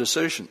our own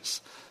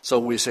decisions. So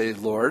we say,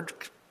 Lord,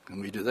 can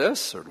we do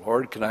this? Or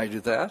Lord, can I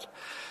do that?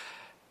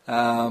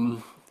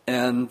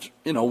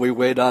 We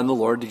wait on the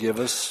Lord to give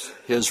us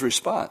his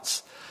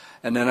response.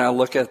 And then I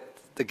look at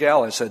the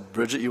gal. I said,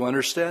 Bridget, you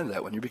understand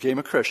that when you became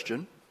a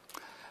Christian,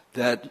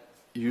 that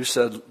you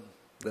said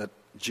that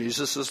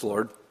Jesus is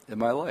Lord in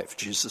my life.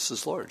 Jesus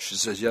is Lord. She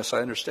says, yes, I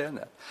understand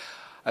that.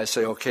 I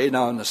say, okay,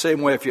 now in the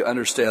same way, if you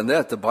understand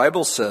that, the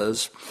Bible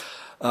says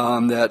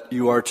that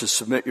you are to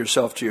submit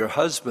yourself to your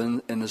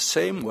husband in the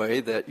same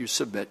way that you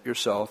submit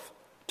yourself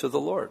to the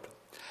Lord.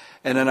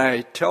 And then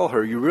I tell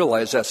her, you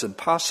realize that's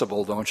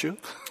impossible, don't you?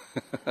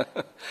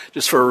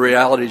 Just for a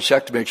reality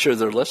check to make sure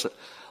they're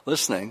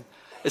listening.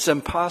 It's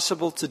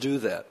impossible to do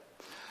that.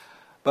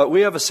 But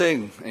we have a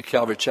saying in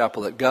Calvary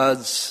Chapel that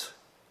God's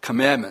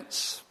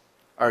commandments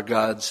are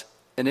God's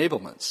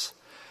enablements.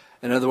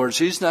 In other words,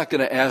 he's not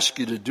going to ask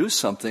you to do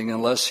something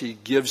unless he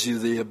gives you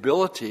the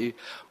ability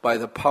by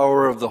the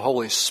power of the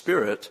Holy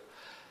Spirit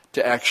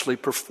to actually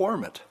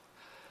perform it.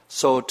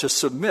 So to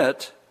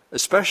submit,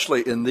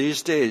 especially in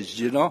these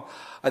days,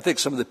 I think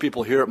some of the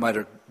people here, it might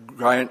have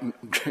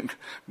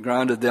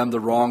grounded them the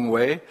wrong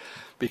way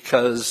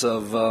because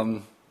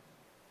of,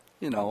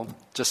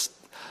 just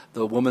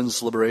the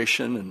women's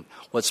liberation and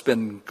what's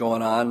been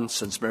going on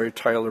since Mary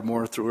Tyler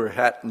Moore threw her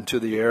hat into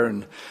the air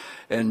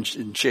and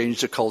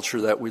changed the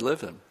culture that we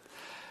live in.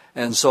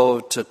 And so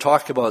to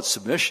talk about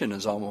submission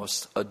is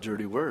almost a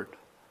dirty word.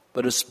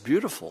 But it's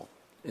beautiful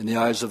in the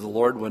eyes of the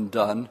Lord when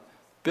done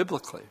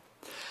biblically.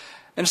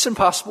 And it's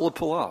impossible to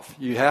pull off.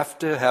 You have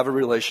to have a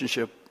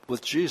relationship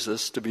with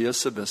Jesus to be a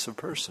submissive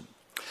person.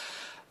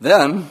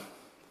 Then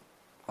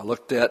I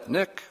looked at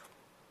Nick.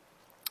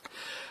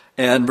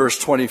 And verse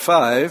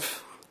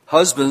 25,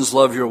 husbands,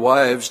 love your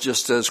wives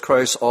just as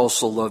Christ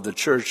also loved the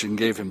church and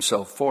gave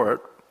himself for it,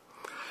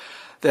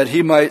 that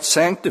he might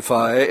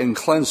sanctify and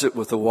cleanse it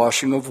with the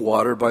washing of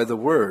water by the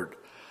word,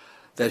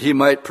 that he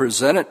might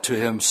present it to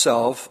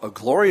himself a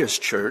glorious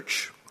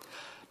church,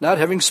 not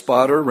having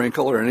spot or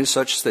wrinkle or any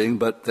such thing,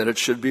 but that it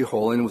should be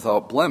holy and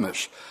without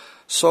blemish.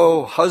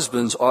 So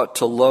husbands ought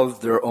to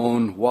love their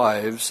own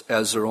wives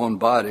as their own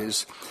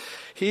bodies.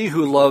 He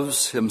who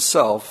loves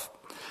himself,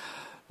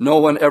 no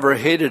one ever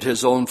hated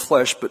his own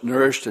flesh, but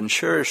nourished and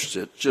cherished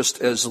it, just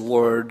as the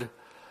Lord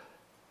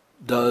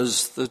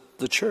does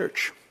the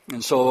church.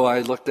 And so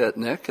I looked at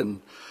Nick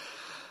and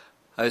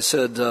I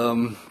said,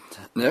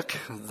 Nick,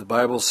 the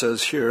Bible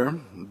says here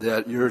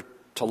that you're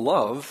to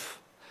love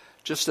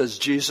just as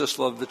Jesus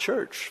loved the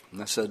church.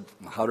 And I said,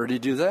 how did he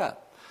do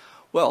that?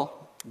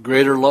 Well,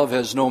 greater love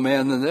has no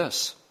man than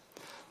this,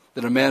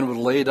 that a man would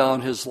lay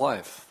down his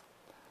life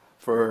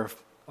for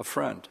a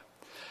friend.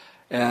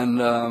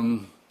 And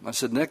I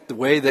said, Nick, the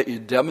way that you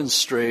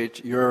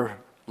demonstrate your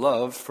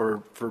love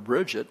for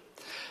Bridget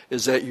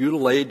is that you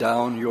lay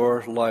down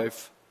your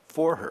life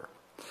for her.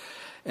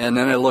 And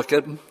then I look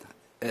at him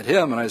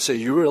and I say,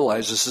 you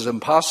realize this is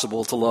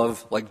impossible to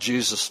love like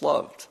Jesus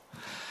loved.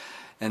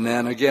 And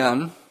then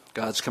again,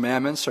 God's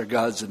commandments are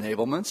God's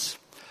enablements.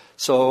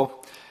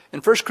 So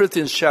in 1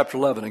 Corinthians chapter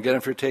 11, again,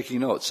 if you're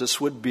taking notes,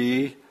 this would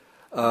be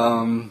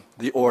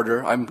the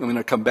order. I'm going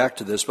to come back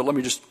to this, but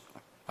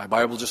my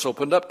Bible just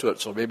opened up to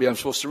it, so maybe I'm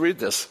supposed to read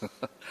this.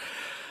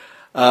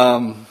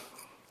 I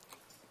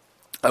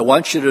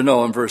want you to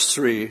know in verse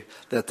 3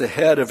 that the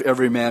head of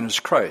every man is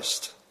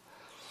Christ.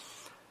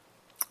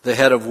 The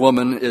head of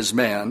woman is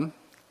man,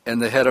 and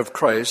the head of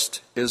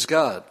Christ is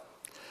God.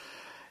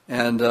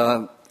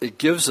 And it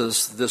gives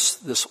us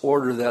this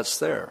order that's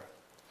there.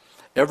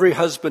 Every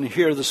husband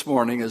here this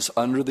morning is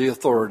under the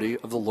authority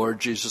of the Lord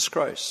Jesus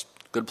Christ.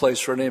 Good place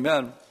for an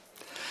amen.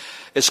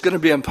 It's going to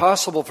be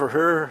impossible for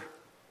her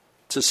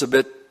to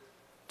submit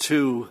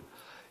to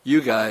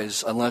you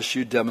guys unless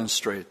you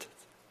demonstrate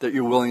that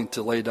you're willing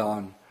to lay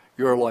down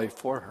your life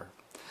for her.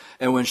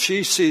 And when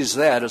she sees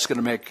that, it's going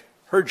to make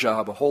her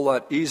job a whole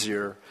lot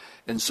easier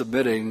in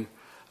submitting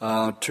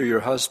to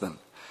your husband.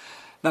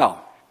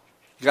 Now,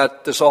 you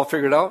got this all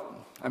figured out?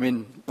 I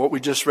mean, what we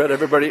just read,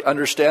 everybody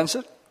understands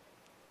it?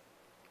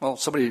 Well,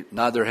 somebody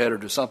nod their head or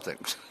do something.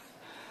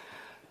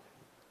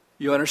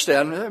 You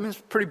understand? I mean,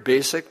 it's pretty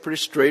basic, pretty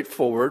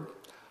straightforward.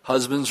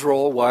 Husband's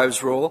role,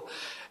 wife's role.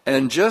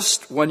 And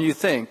just when you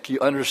think you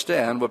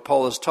understand what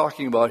Paul is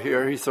talking about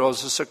here, he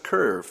throws us a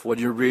curve when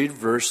you read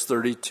verse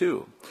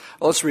 32.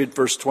 Well, let's read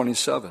verse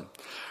 27.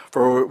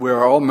 For we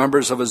are all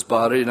members of his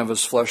body and of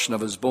his flesh and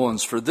of his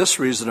bones. For this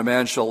reason a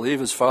man shall leave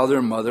his father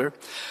and mother,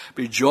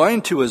 be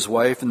joined to his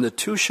wife, and the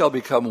two shall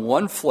become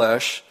one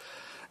flesh.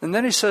 And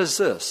then he says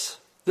this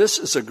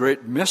is a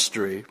great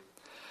mystery,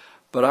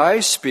 but I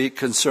speak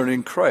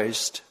concerning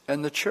Christ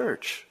and the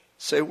church.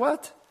 Say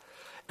what?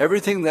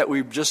 Everything that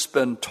we've just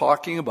been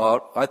talking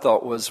about, I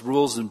thought was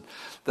rules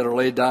that are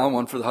laid down,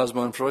 one for the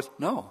husband, one for the wife.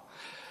 No.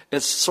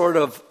 It's sort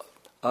of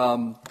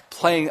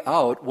playing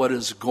out what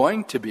is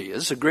going to be.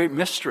 It's a great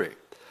mystery.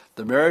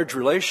 The marriage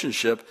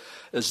relationship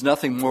is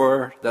nothing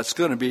more that's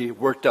going to be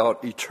worked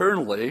out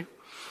eternally.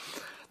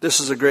 This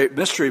is a great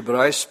mystery, but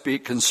I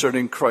speak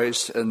concerning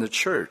Christ and the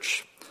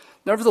church.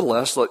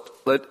 Nevertheless,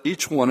 let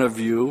each one of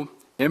you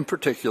in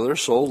particular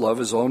so love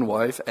his own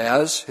wife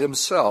as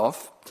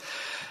himself,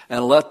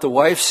 and let the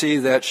wife see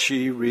that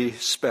she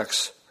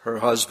respects her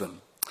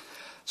husband.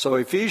 So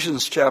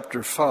Ephesians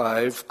chapter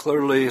 5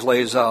 clearly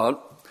lays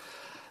out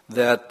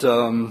that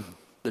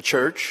the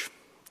church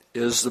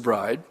is the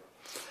bride,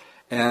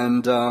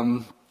 and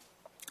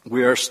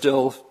we are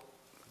still,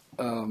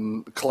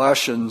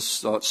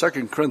 Colossians,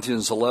 2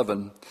 Corinthians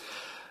 11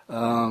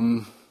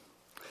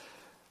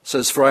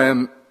 says, "For I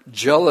am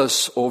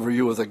jealous over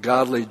you with a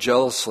godly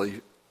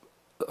jealousy,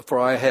 for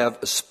I have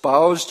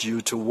espoused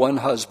you to one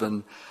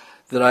husband,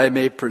 that I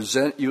may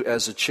present you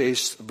as a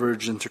chaste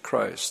virgin to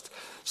Christ."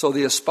 So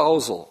the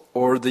espousal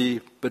or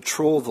the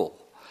betrothal.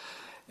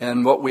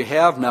 And what we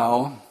have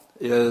now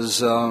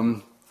is,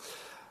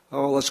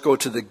 let's go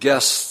to the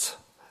guests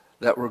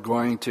that we're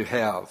going to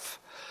have.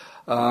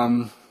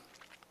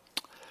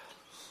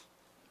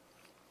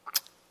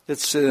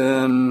 It's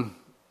in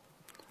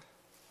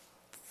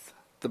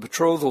the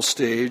betrothal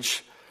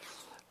stage,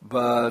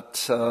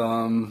 but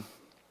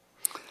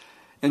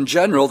in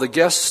general, the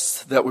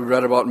guests that we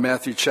read about in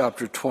Matthew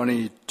chapter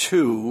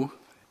 22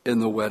 in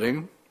the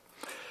wedding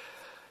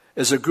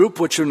is a group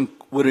which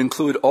would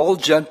include all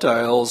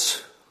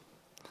Gentiles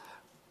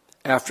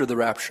after the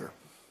rapture.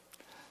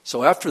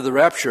 So after the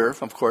rapture,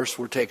 of course,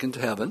 we're taken to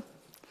heaven.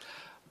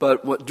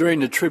 But during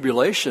the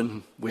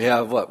tribulation, we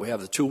have what? We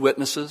have the two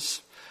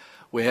witnesses.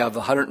 We have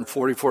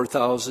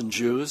 144,000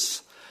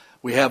 Jews.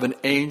 We have an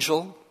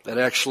angel that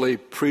actually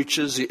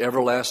preaches the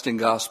everlasting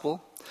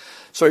gospel.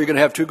 So you're going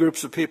to have two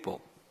groups of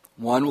people.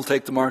 One will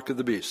take the mark of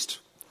the beast,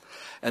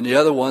 and the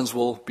other ones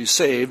will be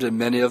saved, and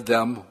many of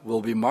them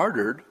will be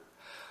martyred.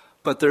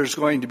 But there's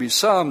going to be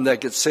some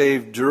that get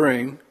saved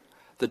during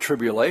the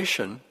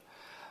tribulation,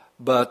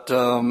 but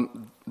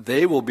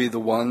they will be the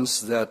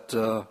ones that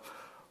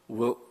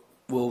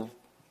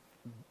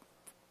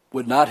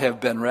would not have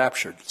been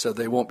raptured, so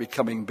they won't be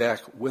coming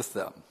back with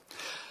them.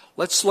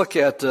 Let's look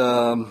at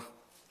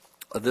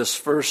this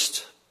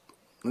first.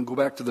 And go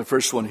back to the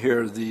first one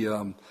here,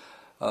 the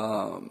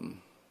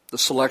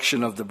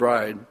selection of the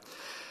bride,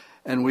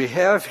 and we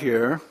have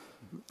here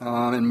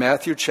in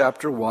Matthew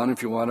chapter 1.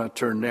 If you want to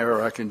turn there,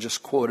 or I can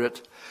just quote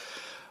it.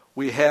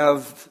 We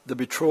have the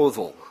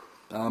betrothal.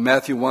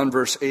 Matthew 1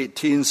 verse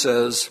 18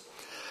 says,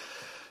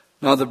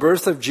 "Now the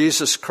birth of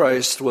Jesus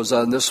Christ was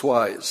on this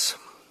wise.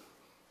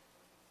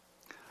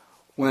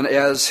 When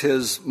as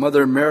his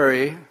mother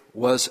Mary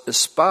was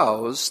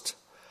espoused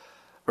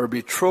or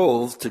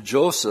betrothed to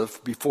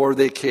Joseph, before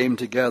they came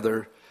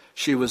together,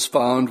 she was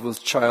found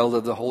with child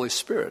of the Holy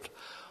Spirit."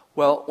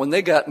 Well, when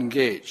they got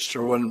engaged,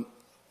 or when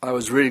I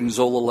was reading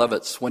Zola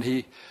Levitt's, when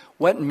he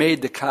went and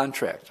made the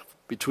contract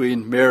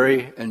between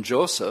Mary and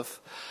Joseph,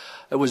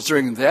 it was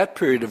during that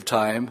period of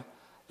time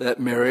that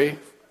Mary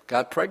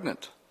got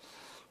pregnant.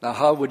 Now,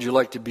 how would you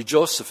like to be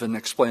Joseph and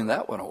explain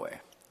that one away?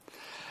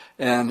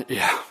 And,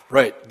 yeah,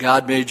 right,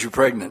 God made you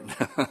pregnant.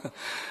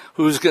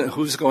 Who's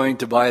going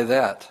to buy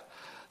that?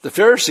 The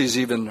Pharisees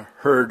even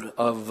heard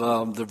of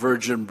the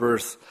virgin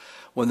birth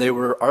when they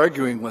were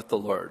arguing with the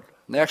Lord.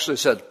 And they actually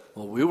said,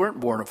 well, we weren't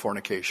born of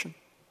fornication.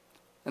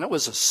 And it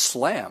was a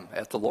slam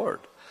at the Lord.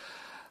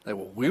 They,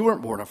 well, we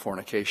weren't born of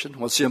fornication.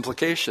 What's the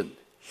implication?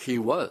 He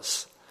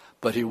was,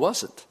 but he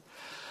wasn't.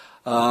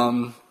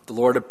 The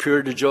Lord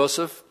appeared to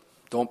Joseph.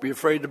 Don't be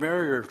afraid to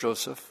marry her,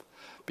 Joseph,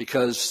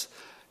 because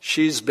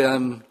she's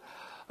a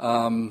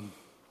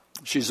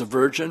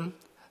virgin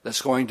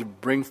that's going to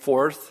bring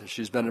forth.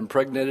 She's been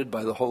impregnated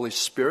by the Holy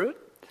Spirit.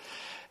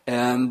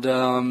 And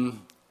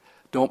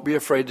don't be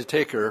afraid to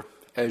take her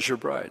as your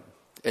bride.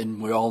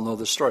 And we all know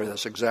the story.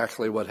 That's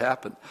exactly what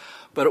happened.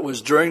 But it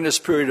was during this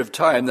period of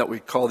time that we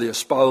call the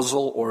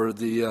espousal, or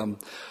the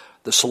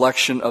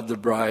selection of the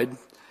bride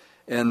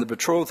and the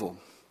betrothal.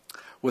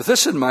 With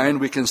this in mind,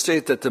 we can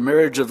state that the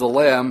marriage of the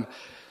Lamb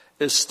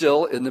is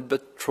still in the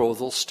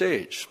betrothal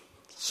stage.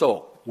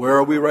 So, where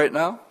are we right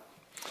now?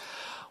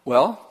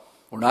 Well,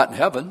 we're not in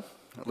heaven,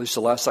 at least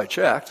the last I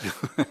checked.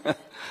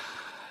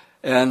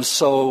 And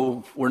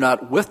so we're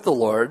not with the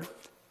Lord,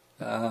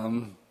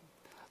 though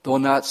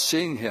not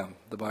seeing him,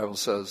 the Bible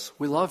says.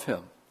 We love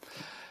him.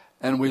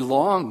 And we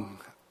long,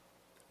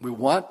 we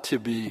want to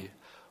be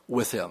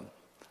with him.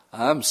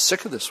 I'm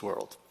sick of this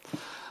world.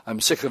 I'm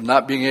sick of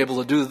not being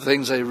able to do the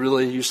things I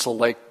really used to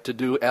like to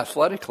do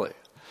athletically.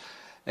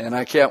 And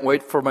I can't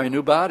wait for my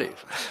new body.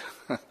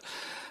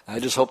 I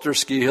just hope there's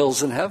ski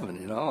hills in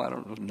heaven, I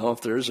don't know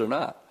if there is or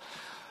not.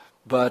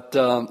 But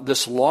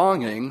this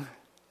longing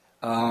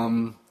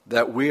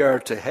that we are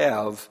to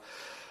have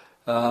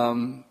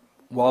while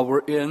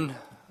we're in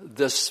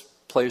this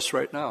place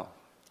right now.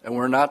 And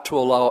we're not to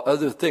allow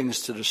other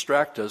things to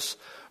distract us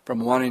from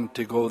wanting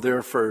to go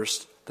there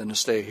first than to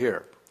stay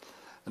here.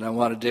 And I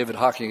want a David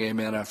Hawking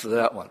amen after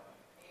that one.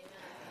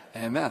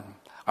 Amen.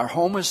 Our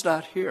home is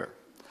not here.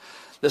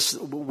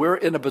 We're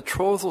in a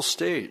betrothal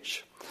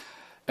stage,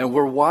 and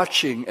we're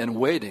watching and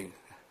waiting.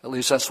 At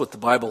least that's what the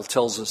Bible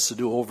tells us to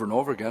do over and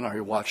over again. Are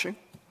you watching?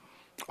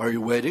 Are you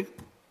waiting?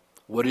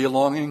 What are you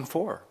longing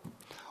for?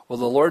 Well,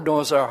 the Lord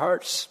knows our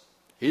hearts.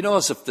 He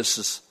knows if this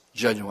is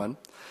genuine.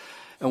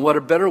 And what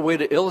a better way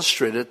to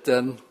illustrate it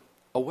than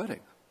a wedding.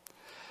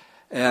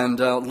 And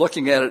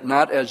looking at it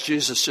not as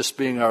Jesus just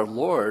being our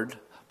Lord,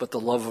 but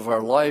the love of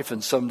our life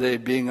and someday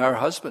being our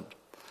husband.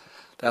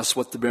 That's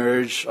what the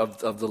marriage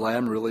of the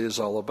Lamb really is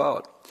all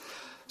about.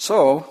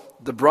 So,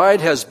 the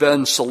bride has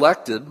been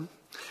selected.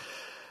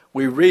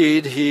 We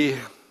read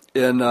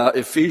in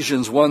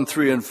Ephesians 1,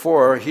 3, and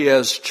 4, He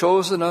has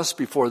chosen us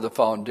before the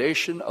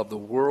foundation of the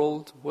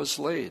world was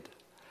laid.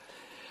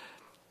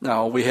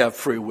 Now, we have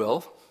free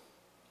will,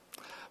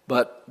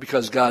 but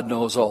because God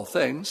knows all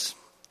things,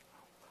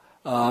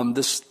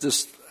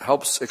 this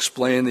helps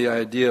explain the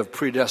idea of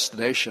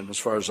predestination as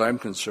far as I'm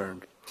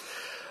concerned.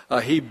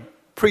 He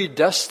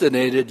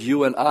predestinated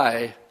you and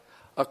I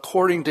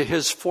according to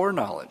His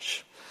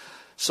foreknowledge.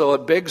 So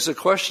it begs the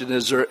question,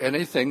 is there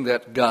anything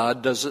that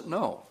God doesn't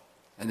know?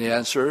 And the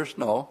answer is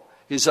no.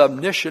 He's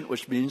omniscient,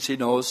 which means He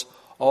knows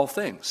all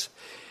things.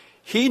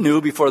 He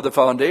knew before the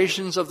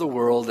foundations of the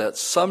world that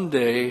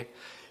someday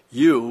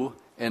you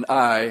and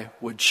I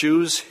would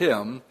choose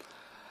Him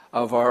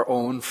of our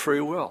own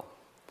free will.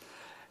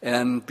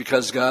 And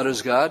because God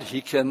is God,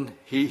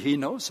 He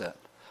knows that.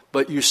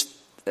 But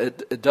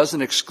it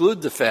doesn't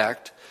exclude the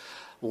fact,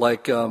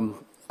 like a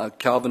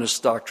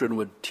Calvinist doctrine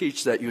would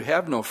teach, that you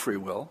have no free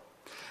will,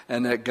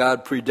 and that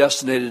God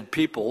predestinated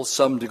people,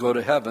 some to go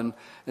to heaven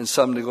and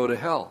some to go to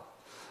hell.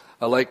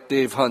 I like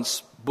Dave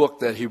Hunt's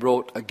book that he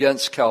wrote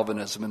against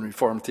Calvinism and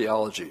Reformed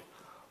theology.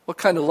 What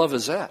kind of love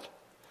is that?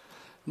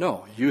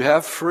 No, you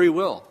have free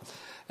will,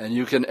 and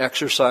you can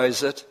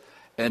exercise it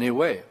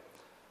anyway.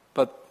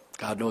 But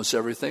God knows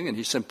everything, and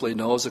He simply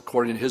knows,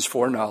 according to His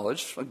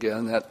foreknowledge,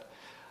 again, that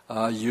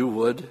you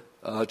would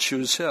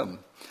choose Him.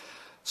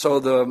 So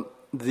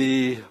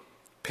the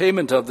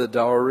payment of the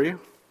dowry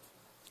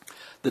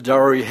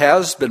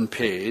has been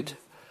paid,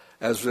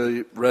 as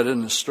we read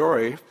in the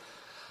story.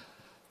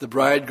 The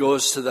bride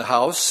goes to the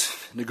house,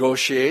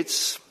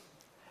 negotiates,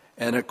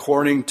 and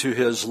according to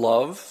his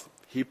love,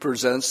 he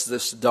presents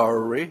this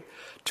dowry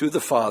to the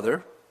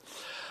father.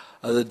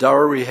 The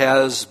dowry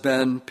has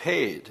been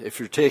paid. If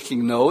you're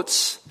taking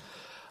notes,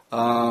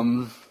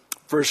 1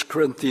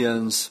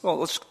 Corinthians,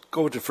 let's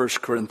go to 1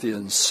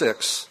 Corinthians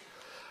 6,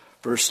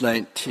 verse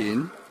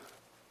 19.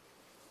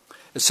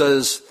 It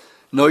says,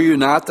 "Know you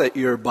not that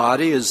your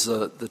body is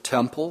the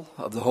temple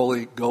of the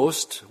Holy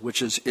Ghost,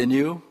 which is in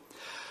you,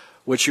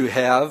 which you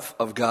have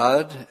of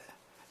God,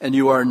 and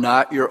you are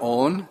not your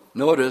own?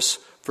 Notice,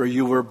 for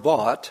you were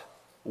bought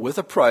with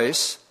a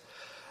price.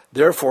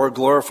 Therefore,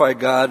 glorify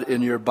God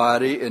in your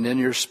body and in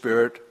your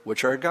spirit,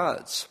 which are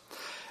God's."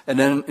 And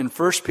then in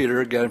 1 Peter,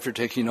 again, if you're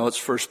taking notes,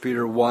 1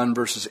 Peter 1,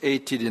 verses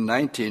 18 and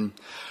 19,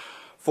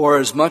 "For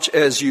as much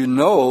as you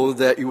know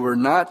that you were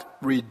not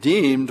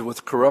redeemed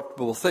with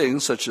corruptible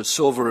things, such as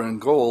silver and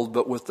gold,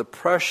 but with the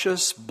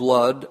precious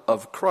blood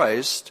of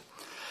Christ,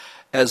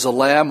 as a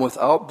lamb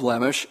without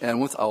blemish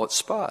and without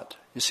spot."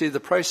 You see, the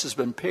price has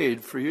been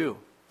paid for you.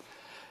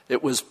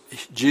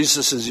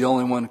 Jesus is the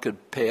only one who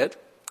could pay it.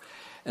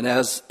 And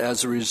as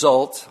a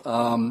result,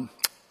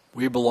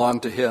 we belong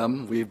to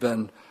Him. We've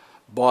been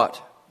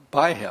bought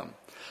by Him.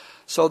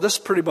 So this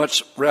pretty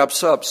much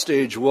wraps up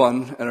stage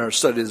 1 in our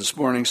study this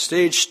morning.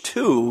 Stage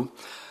 2,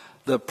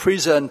 the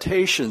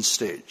presentation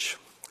stage.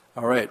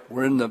 All right,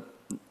 we're in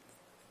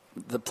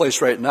the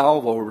place right now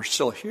where we're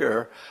still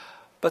here,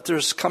 but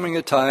there's coming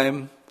a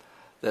time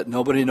that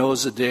nobody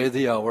knows the day or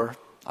the hour.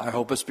 I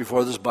hope it's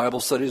before this Bible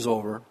study is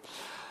over,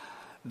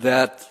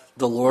 that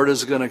the Lord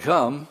is going to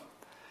come.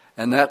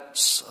 And I'd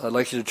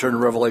like you to turn to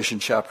Revelation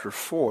chapter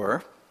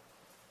 4,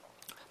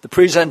 the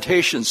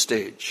presentation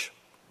stage.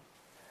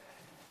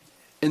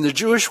 In the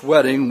Jewish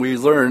wedding, we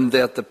learned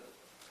that the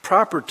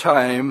proper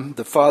time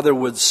the father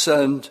would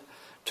send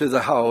to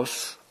the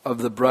house of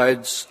the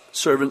bride's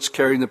servants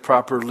carrying the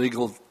proper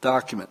legal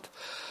document.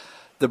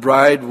 The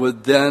bride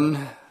would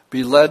then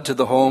be led to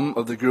the home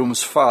of the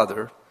groom's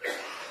father,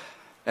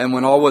 and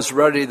when all was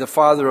ready, the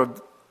father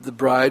of the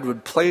bride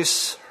would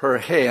place her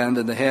hand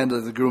in the hand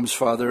of the groom's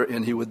father,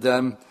 and he would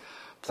then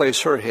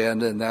place her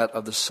hand in that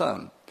of the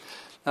son.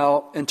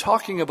 Now, in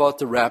talking about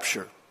the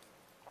rapture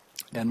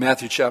in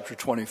Matthew chapter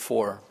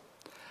 24,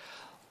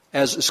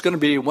 as it's going to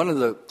be one of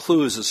the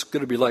clues, it's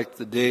going to be like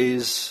the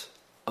days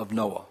of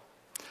Noah.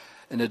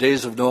 In the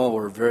days of Noah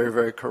were very,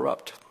 very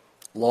corrupt.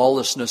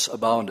 Lawlessness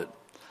abounded.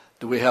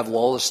 Do we have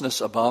lawlessness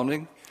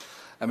abounding?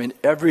 I mean,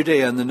 every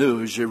day on the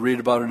news, you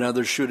read about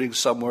another shooting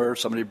somewhere,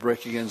 somebody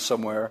breaking in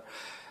somewhere.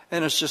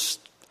 And it's just,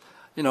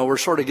 we're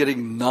sort of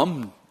getting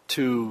numb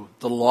to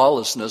the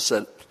lawlessness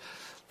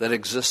that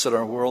exists in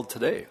our world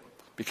today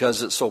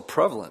because it's so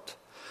prevalent.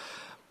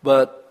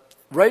 But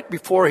right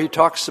before he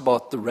talks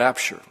about the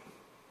rapture,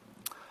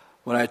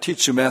 when I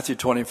teach you Matthew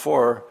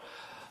 24,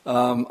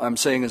 I'm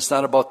saying it's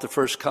not about the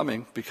first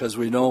coming because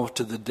we know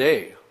to the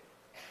day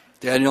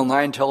Daniel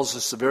 9 tells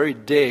us the very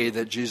day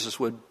that Jesus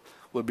would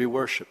be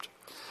worshipped.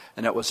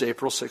 And that was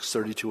April 6,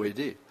 32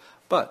 AD.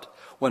 But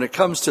when it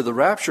comes to the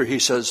rapture, he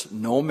says,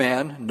 no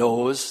man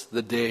knows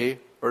the day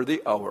or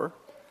the hour,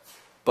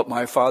 but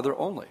my Father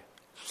only.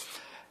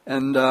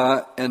 And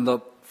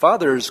the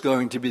Father is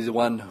going to be the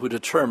one who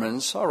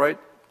determines, all right,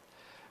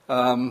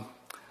 the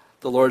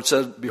Lord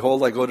said,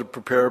 behold, I go to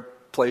prepare a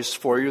place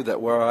for you,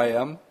 that where I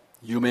am,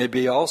 you may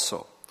be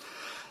also.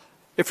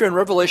 If you're in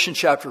Revelation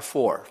chapter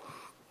 4,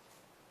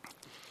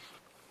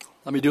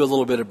 let me do a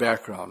little bit of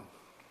background.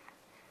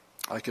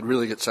 I could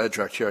really get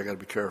sidetracked here. I got to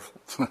be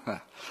careful.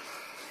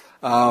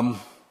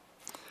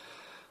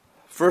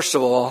 First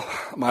of all,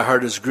 my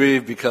heart is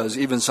grieved because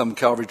even some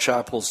Calvary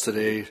chapels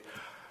today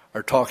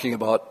are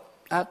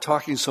not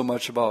talking so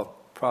much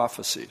about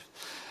prophecy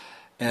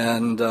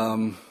and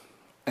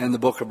the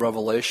book of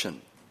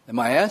Revelation. And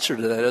my answer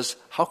to that is,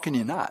 how can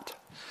you not?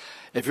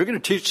 If you're going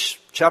to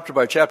teach chapter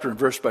by chapter and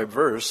verse by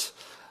verse,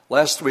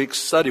 last week's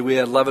study we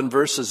had 11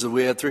 verses and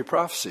we had 3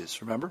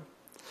 prophecies, remember?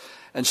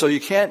 And so you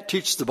can't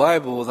teach the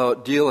Bible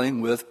without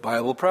dealing with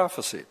Bible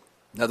prophecy.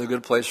 Another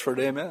good place for an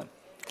amen.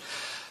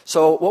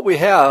 So what we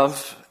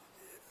have,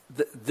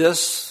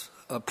 this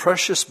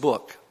precious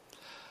book,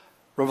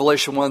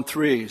 Revelation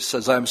 1:3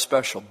 says, I am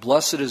special.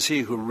 Blessed is he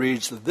who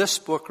reads this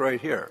book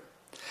right here.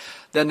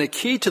 Then the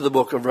key to the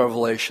book of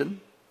Revelation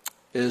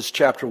is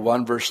chapter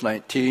 1, verse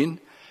 19.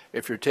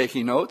 If you're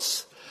taking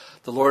notes,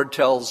 the Lord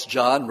tells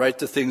John, write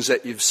the things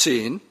that you've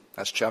seen.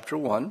 That's chapter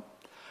 1.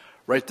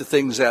 Write the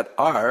things that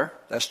are.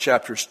 That's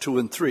chapters 2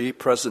 and 3,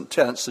 present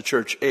tense, the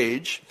church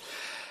age.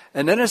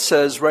 And then it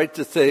says, write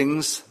the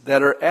things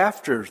that are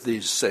after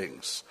these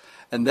things.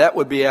 And that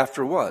would be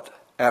after what?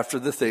 After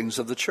the things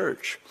of the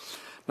church.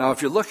 Now,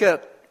 if you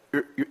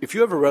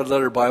have a red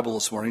letter Bible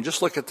this morning,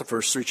 just look at the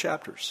first 3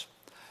 chapters.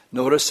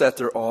 Notice that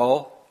they're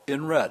all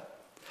in red.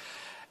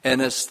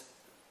 And it's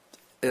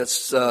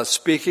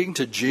speaking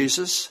to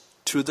Jesus,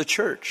 to the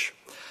church.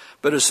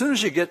 But as soon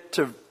as you get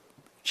to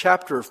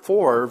chapter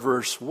 4,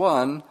 verse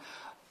 1,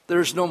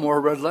 there's no more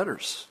red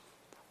letters.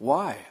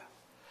 Why?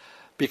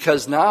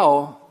 Because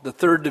now the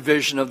third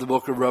division of the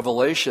book of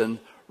Revelation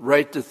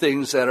write the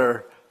things that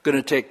are going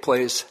to take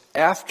place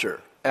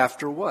after.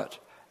 After what?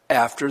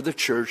 After the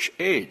church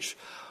age.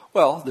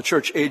 Well, the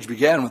church age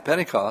began with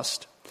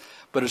Pentecost,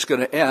 but it's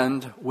going to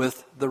end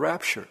with the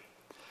rapture.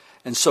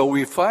 And so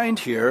we find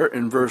here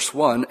in verse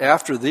 1,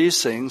 after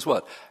these things,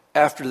 what?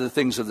 After the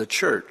things of the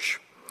church.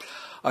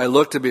 I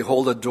looked and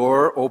behold a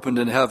door opened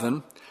in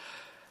heaven,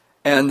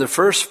 and the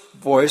first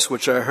voice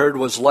which I heard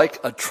was like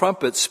a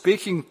trumpet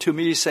speaking to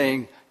me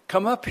saying,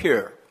 come up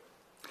here,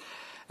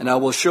 and I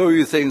will show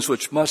you things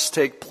which must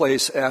take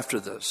place after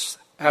this.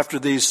 After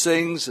these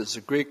things is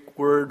the Greek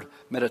word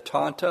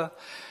metatanta,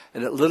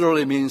 and it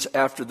literally means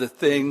after the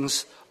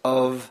things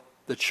of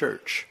the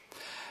church.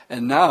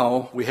 And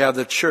now we have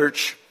the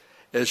church,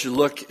 as you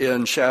look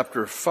in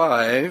chapter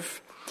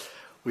 5,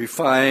 we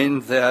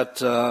find that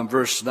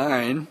verse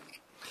 9,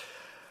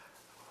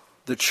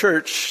 the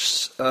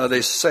church,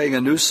 they sang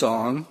a new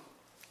song.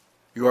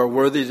 You are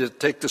worthy to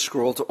take the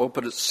scroll to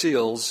open its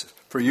seals,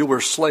 for you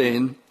were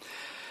slain,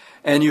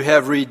 and you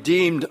have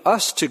redeemed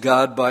us to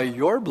God by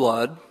your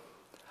blood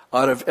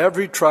out of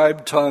every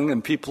tribe, tongue,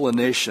 and people and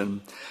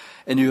nation,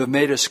 and you have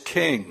made us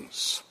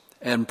kings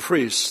and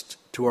priests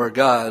to our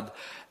God,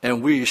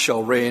 and we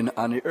shall reign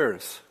on the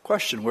earth.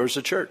 Question, where's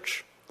the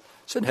church?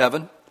 It's in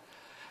heaven,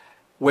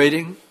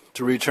 waiting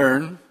to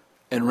return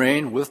and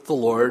reign with the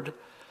Lord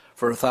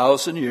for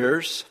 1,000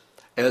 years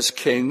as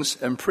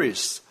kings and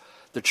priests.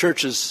 The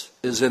church is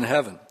in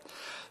heaven.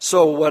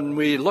 So when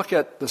we look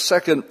at the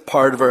second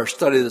part of our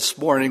study this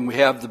morning, we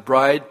have the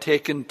bride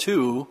taken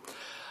to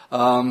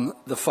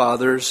the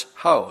Father's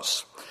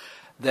house.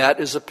 That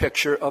is a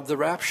picture of the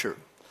rapture.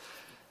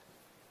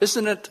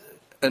 Isn't it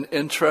an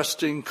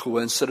interesting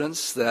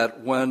coincidence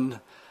that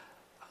when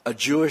a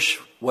Jewish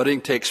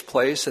wedding takes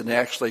place and they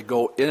actually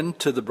go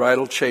into the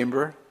bridal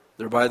chamber,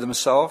 they're by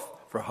themselves,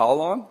 for how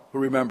long? Who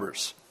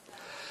remembers?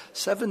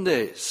 7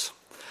 days.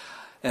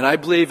 And I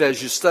believe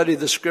as you study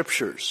the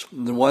scriptures,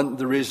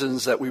 the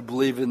reasons that we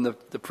believe in the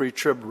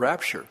pre-trib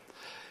rapture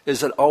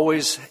is that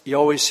you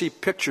always see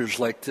pictures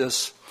like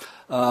this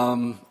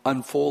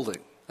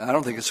unfolding. I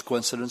don't think it's a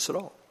coincidence at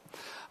all.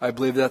 I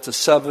believe that the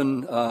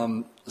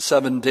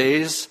 7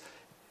 days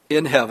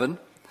in heaven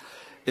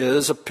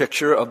is a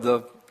picture of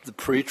the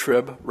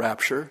pre-trib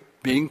rapture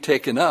being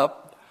taken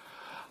up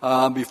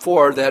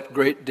before that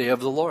great day of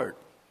the Lord.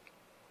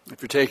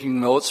 If you're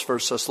taking notes, 1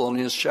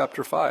 Thessalonians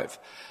chapter 5,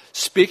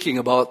 speaking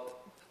about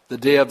the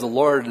day of the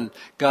Lord, and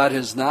God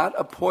has not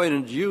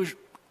appointed you,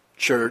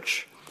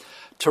 church,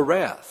 to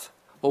wrath.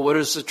 Well, what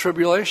is the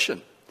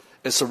tribulation?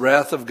 It's the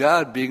wrath of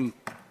God being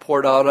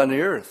poured out on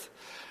the earth.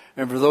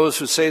 And for those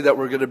who say that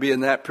we're going to be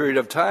in that period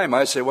of time,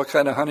 I say, what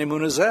kind of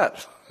honeymoon is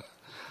that?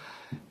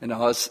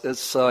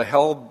 It's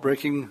hell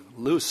breaking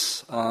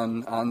loose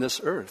on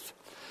this earth.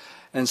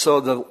 And so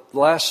the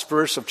last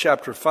verse of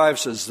chapter 5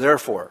 says,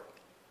 therefore,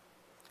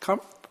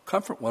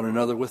 comfort one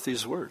another with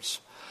these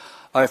words.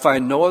 I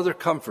find no other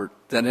comfort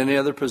than any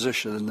other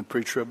position in the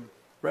pre-trib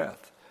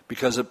wrath,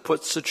 because it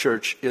puts the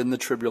church in the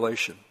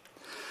tribulation.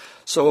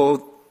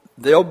 So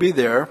they'll be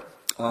there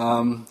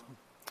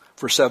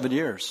for 7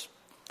 years.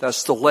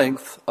 That's the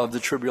length of the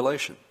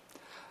tribulation.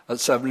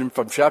 That's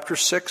from chapter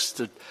 6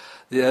 to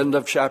the end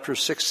of chapter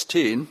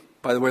 16.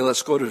 By the way,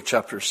 let's go to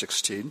chapter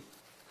 16.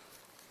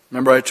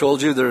 Remember I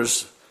told you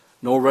there's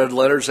no red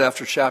letters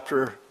after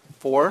chapter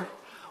 4?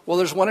 Well,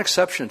 there's one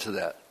exception to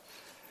that.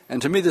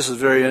 And to me this is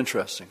very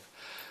interesting.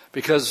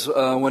 Because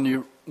when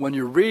you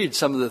read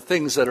some of the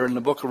things that are in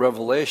the book of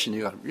Revelation,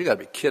 you got to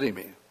be kidding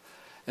me.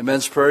 In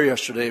men's prayer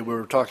yesterday, we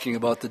were talking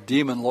about the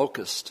demon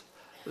locusts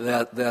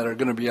that are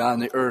going to be on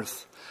the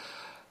earth.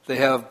 They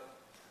have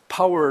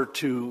power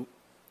to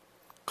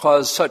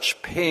cause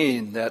such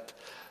pain that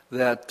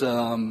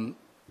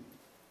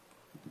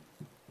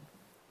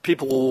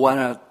people will want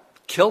to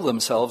kill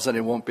themselves and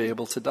they won't be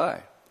able to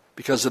die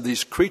because of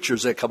these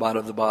creatures that come out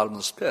of the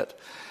bottomless pit.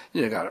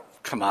 You got to,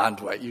 come on,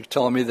 Dwight. You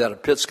telling me that a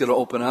pit's going to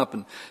open up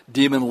and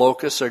demon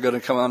locusts are going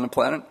to come on the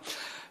planet?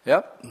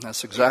 Yep,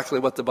 that's exactly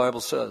what the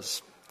Bible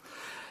says.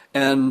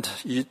 And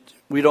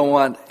we don't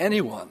want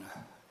anyone,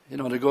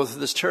 to go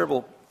through this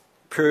terrible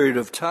period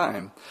of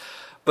time.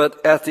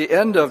 But at the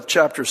end of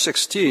chapter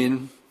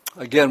 16,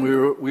 again,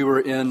 we were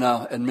in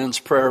men's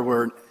prayer.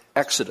 We're in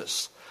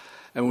Exodus,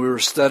 and we were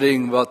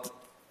studying about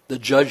the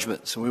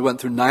judgments, and we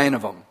went through 9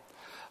 of them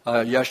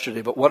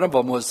yesterday. But one of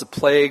them was the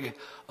plague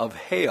of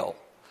hail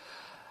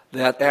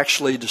that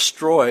actually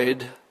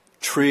destroyed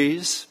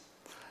trees.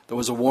 There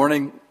was a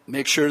warning: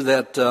 make sure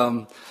that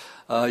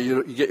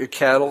you get your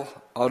cattle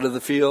out of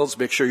the fields.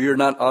 Make sure you're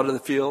not out of the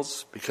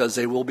fields because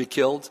they will be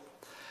killed.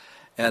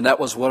 And that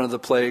was one of the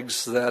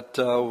plagues that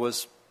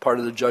was part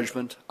of the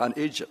judgment on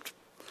Egypt.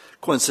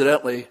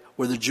 Coincidentally,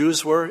 where the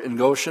Jews were in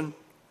Goshen,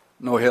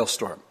 no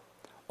hailstorm,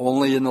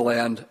 only in the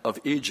land of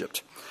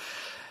Egypt.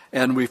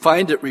 And we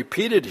find it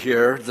repeated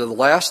here. The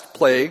last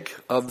plague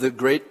of the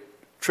Great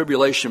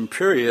Tribulation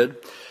period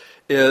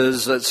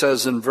is, it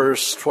says in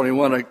verse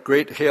 21, a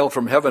great hail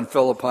from heaven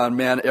fell upon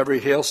man, every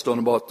hailstone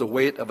about the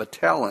weight of a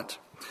talent,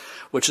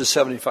 which is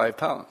 75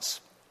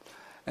 pounds.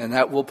 And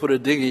that will put a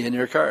dinghy in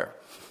your car.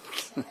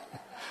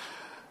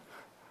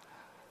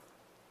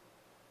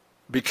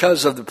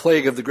 Because of the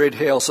plague of the great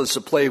hail, since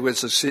the plague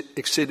was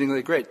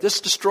exceedingly great.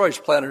 This destroys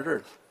planet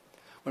Earth.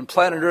 When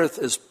planet Earth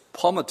is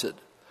plummeted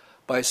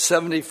by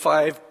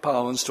 75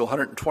 pounds to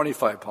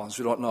 125 pounds,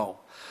 we don't know.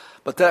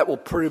 But that will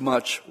pretty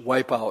much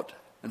wipe out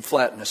and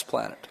flatten this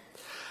planet.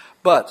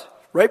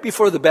 But right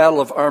before the Battle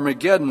of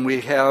Armageddon,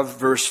 we have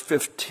verse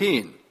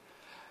 15.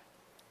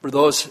 For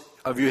those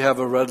of you who have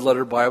a red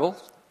letter Bible,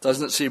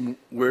 doesn't it seem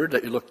weird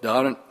that you look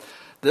down at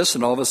this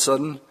and all of a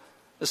sudden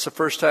it's the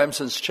first time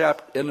since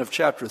end of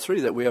chapter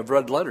 3 that we have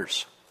red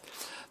letters?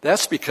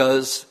 That's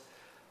because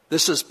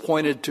this is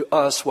pointed to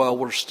us while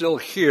we're still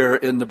here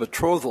in the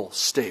betrothal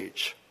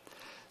stage.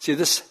 See,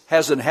 this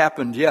hasn't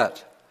happened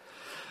yet.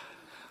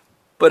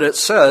 But it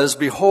says,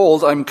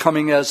 behold, I'm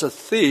coming as a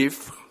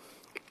thief.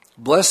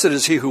 Blessed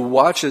is he who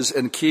watches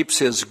and keeps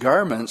his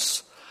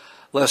garments,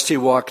 lest he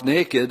walk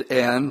naked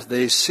and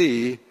they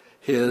see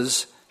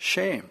his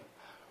shame.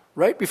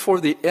 Right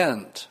before the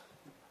end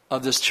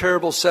of this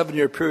terrible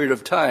 7-year period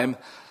of time,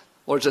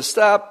 Lord says,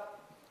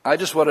 stop. I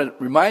just want to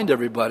remind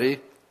everybody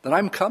that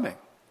I'm coming.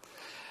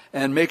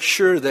 And make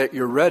sure that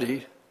you're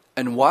ready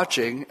and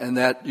watching and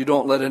that you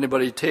don't let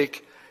anybody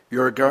take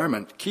your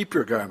garment. Keep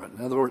your garment.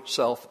 In other words,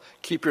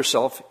 keep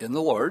yourself in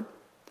the Lord,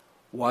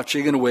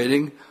 watching and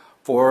waiting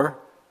for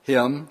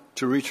him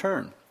to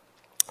return.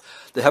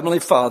 The Heavenly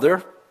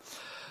Father,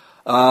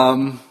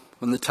 when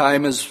the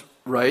time is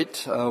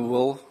right,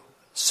 will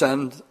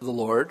send the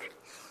Lord.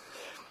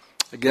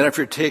 Again, if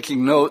you're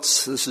taking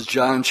notes, this is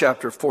John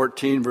chapter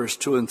 14, verse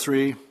 2 and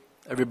 3.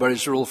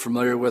 Everybody's real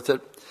familiar with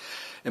it.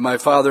 In my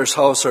Father's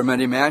house are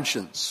many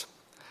mansions.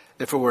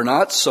 If it were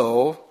not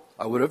so,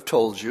 I would have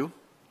told you.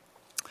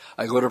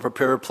 I go to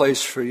prepare a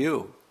place for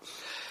you.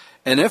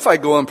 And if I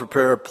go and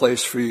prepare a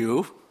place for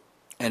you,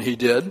 and he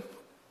did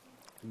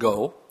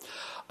go,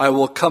 I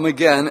will come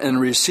again and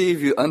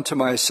receive you unto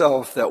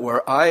myself, that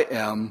where I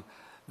am,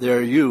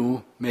 there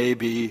you may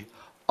be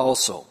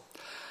also.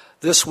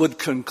 This would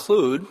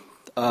conclude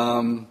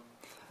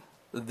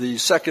the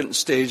second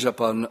stage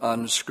up on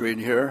the screen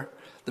here.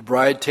 The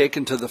bride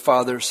taken to the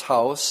Father's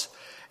house,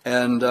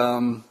 and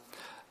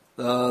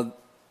the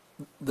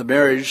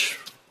marriage,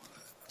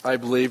 I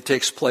believe,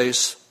 takes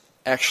place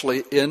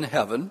actually in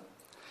heaven.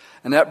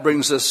 And that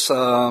brings us,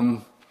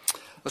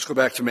 let's go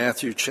back to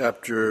Matthew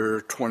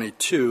chapter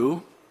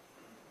 22.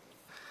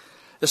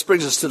 This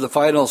brings us to the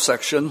final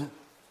section,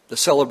 the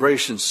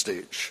celebration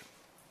stage.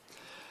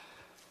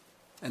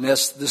 And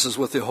this is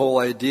with the whole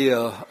idea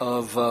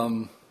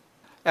of,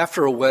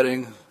 after a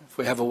wedding, if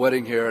we have a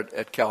wedding here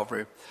at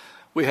Calvary,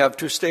 we have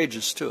 2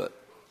 stages to it.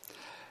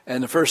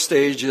 And the first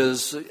stage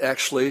is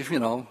actually,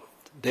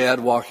 Dad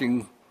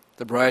walking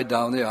the bride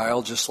down the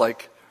aisle, just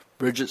like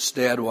Bridget's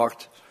dad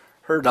walked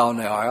her down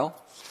the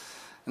aisle.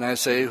 And I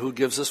say, who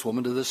gives this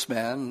woman to this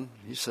man? And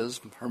he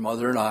says, her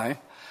mother and I.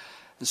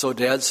 And so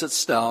Dad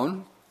sits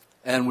down,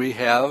 and we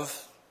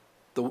have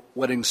the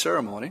wedding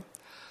ceremony.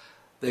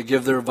 They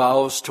give their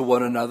vows to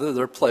one another,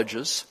 their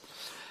pledges,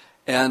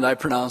 and I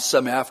pronounce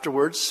them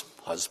afterwards,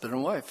 husband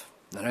and wife.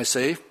 Then I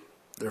say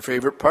their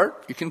favorite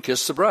part, you can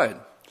kiss the bride.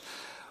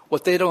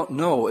 What they don't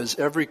know is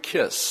every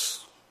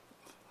kiss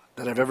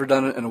that I've ever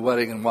done in a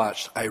wedding and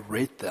watched, I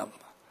rate them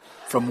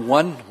from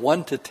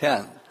 1 to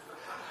 10.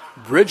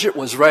 Bridget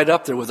was right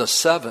up there with a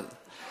 7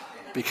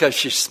 because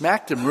she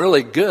smacked him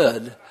really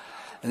good,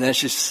 and then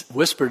she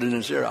whispered in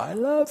his ear, I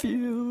love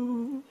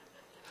you.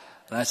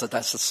 And I said,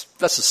 that's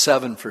a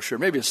 7 for sure,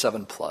 maybe a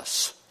 7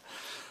 plus.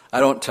 I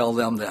don't tell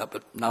them that,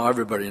 but now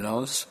everybody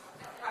knows.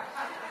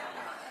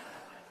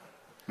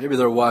 Maybe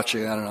they're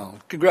watching, I don't know.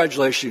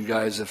 Congratulations,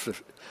 guys,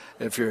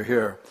 if you're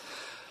here.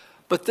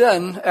 But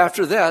then,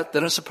 after that,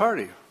 then it's a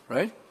party,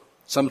 right?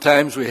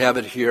 Sometimes we have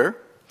it here.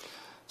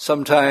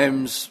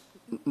 Sometimes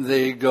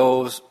they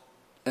go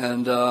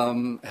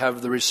and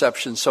have the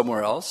reception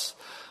somewhere else.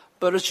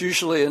 But it's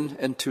usually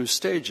in 2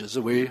 stages,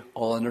 and we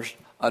all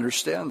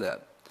understand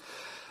that.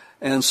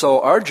 And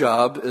so our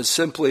job is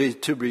simply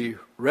to be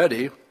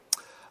ready.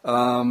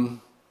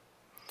 In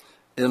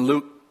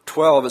Luke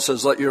 12, it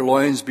says, let your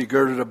loins be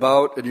girded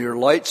about and your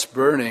lights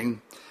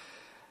burning,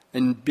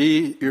 and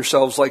be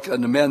yourselves like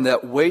unto men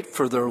that wait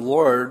for their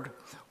Lord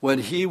when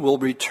he will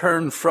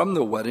return from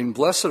the wedding.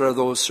 Blessed are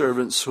those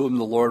servants whom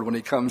the Lord, when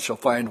he comes, shall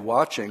find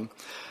watching.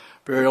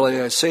 Verily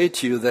I say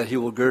to you that he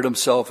will gird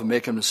himself and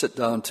make them to sit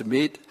down to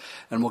meat,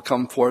 and will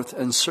come forth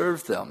and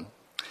serve them.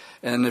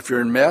 And if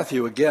you're in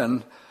Matthew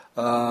again,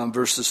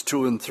 verses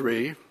 2 and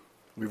 3,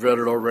 we've read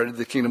it already.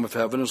 The kingdom of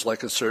heaven is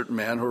like a certain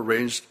man who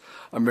arranged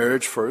a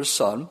marriage for his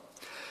son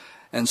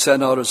and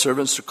sent out his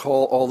servants to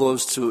call all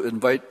those to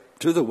invite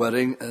to the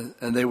wedding,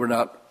 and they were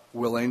not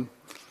willing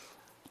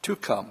to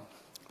come.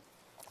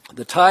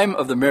 The time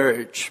of the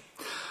marriage.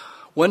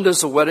 When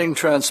does the wedding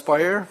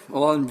transpire?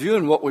 Well, in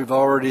viewing what we've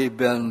already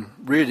been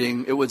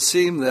reading, it would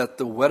seem that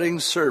the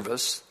wedding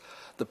service,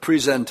 the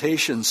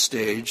presentation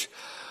stage,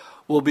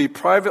 will be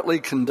privately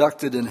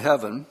conducted in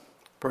heaven,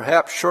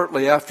 perhaps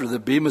shortly after the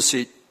Bema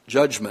Seat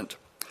judgment.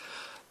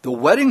 The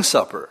wedding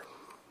supper,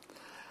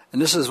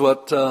 and this is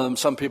what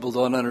some people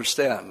don't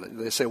understand.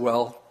 They say,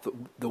 well,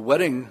 the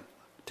wedding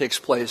takes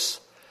place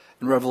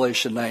in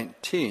Revelation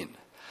 19.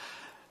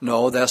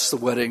 No, that's the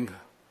wedding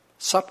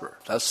supper.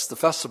 That's the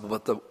festival.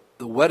 But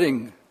the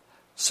wedding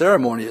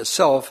ceremony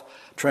itself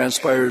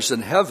transpires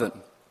in heaven.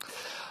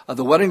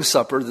 The wedding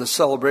supper, the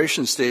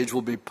celebration stage,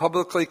 will be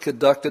publicly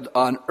conducted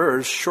on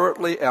earth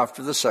shortly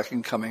after the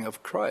second coming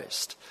of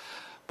Christ.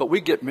 But we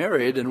get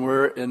married and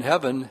we're in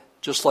heaven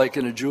just like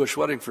in a Jewish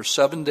wedding for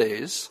 7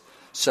 days,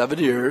 7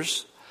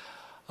 years.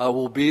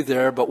 We'll be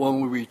there, but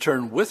when we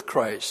return with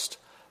Christ,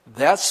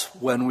 that's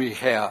when we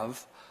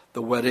have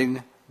the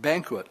wedding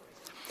banquet.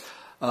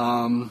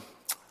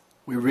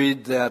 We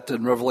read that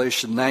in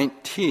Revelation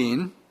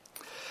 19.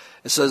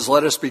 It says,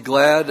 let us be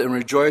glad and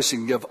rejoice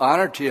and give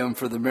honor to him,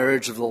 for the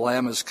marriage of the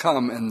Lamb has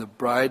come, and the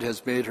bride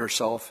has made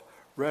herself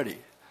ready.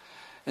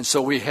 And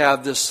so we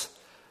have this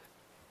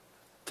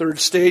third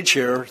stage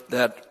here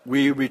that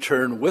we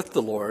return with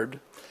the Lord,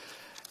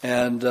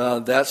 and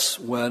that's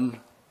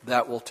when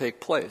that will take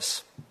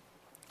place.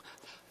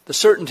 The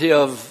certainty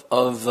of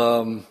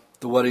the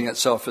wedding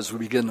itself as we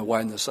begin to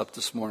wind this up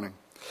this morning.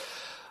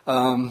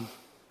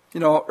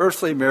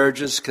 Earthly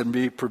marriages can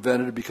be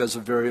prevented because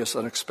of various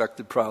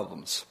unexpected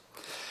problems.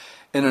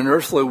 In an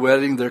earthly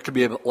wedding, there could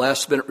be a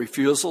last-minute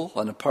refusal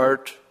on the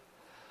part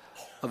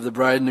of the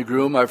bride and the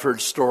groom. I've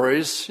heard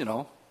stories,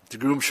 the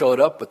groom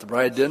showed up, but the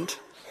bride didn't.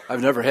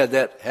 I've never had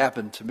that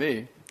happen to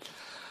me.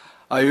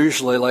 I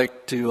usually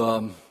like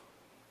to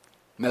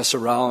mess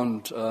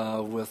around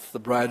with the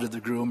bride or the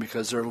groom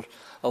because they're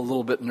a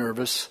little bit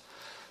nervous.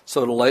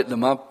 So to lighten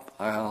them up,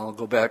 I'll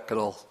go back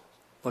and I'll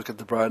look at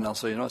the bride and I'll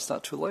say, it's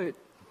not too late.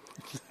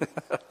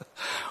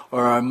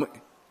 Or I'm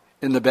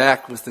in the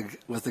back with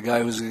the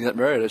guy who's going to get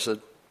married. I said,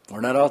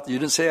 we're not out. You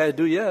didn't say I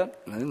do yet.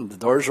 And the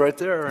door's right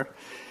there.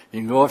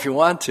 You can go if you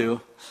want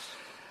to.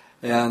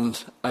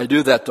 And I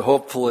do that to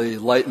hopefully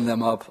lighten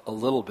them up a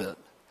little bit.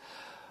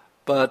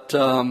 But,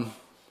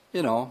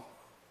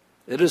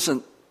 it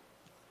isn't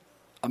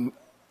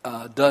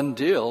a done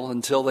deal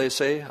until they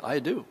say, I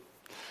do.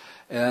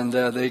 And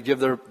they give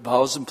their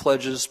vows and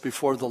pledges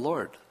before the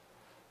Lord.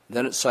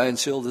 Then it's signed,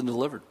 sealed, and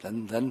delivered.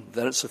 And then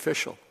it's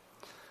official.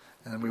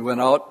 And we went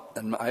out,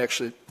 and I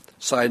actually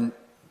signed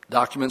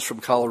documents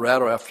from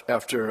Colorado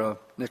after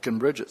Nick and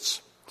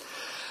Bridget's.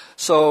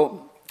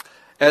 So,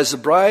 as the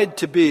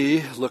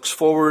bride-to-be looks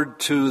forward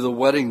to the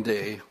wedding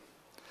day,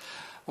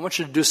 I want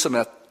you to do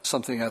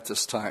something at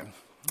this time.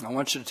 I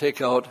want you to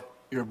take out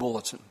your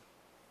bulletin.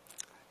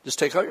 Just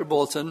take out your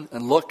bulletin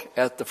and look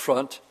at the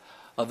front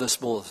of this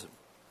bulletin.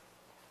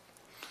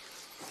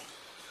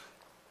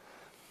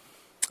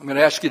 I'm going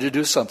to ask you to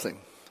do something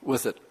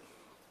with it.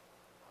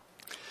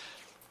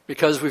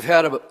 Because we've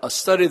had a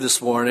study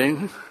this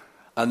morning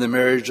on the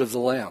marriage of the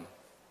Lamb.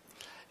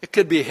 It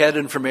could be head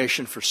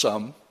information for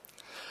some,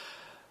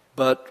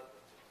 but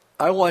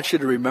I want you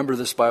to remember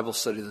this Bible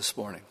study this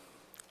morning.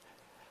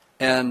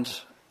 And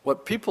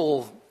what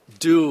people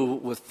do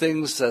with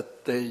things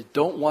that they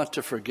don't want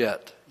to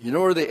forget, you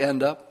know where they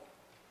end up?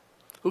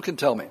 Who can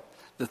tell me?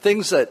 The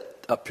things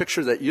that, a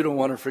picture that you don't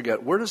want to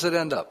forget, where does it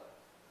end up?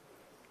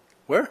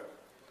 Where?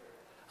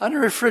 On a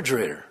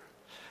refrigerator.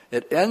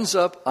 It ends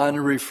up on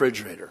a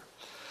refrigerator.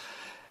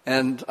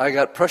 And I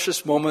got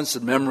precious moments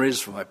and memories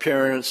from my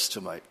parents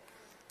to my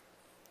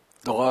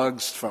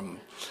dogs, from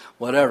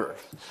whatever.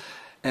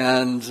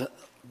 And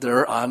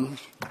they're on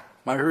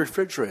my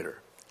refrigerator.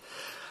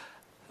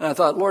 And I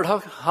thought, Lord,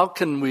 how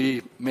can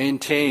we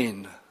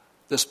maintain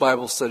this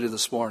Bible study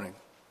this morning?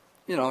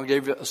 You know, I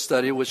gave you a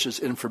study which is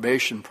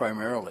information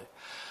primarily.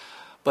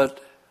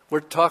 But we're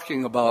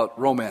talking about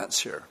romance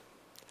here.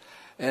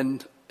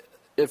 And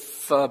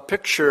if a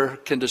picture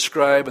can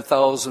describe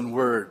 1,000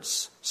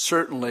 words,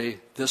 certainly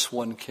this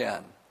one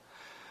can.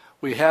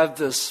 We have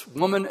this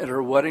woman in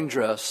her wedding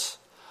dress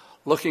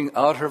looking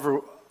out of her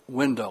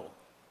window,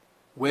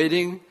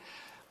 waiting,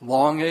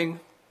 longing,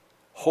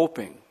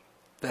 hoping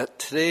that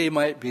today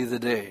might be the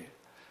day.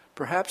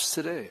 Perhaps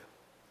today.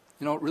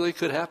 You know, it really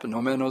could happen.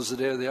 No man knows the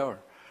day or the hour.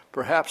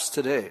 Perhaps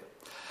today.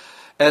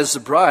 As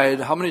the bride,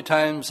 how many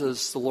times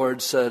has the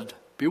Lord said,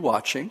 be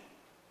watching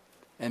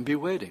and be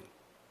waiting?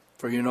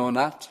 For you know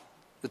not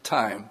the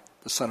time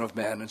the Son of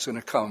Man is going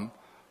to come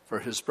for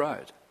his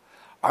bride.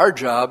 Our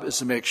job is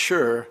to make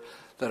sure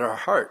that our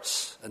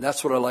hearts, and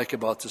that's what I like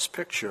about this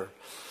picture,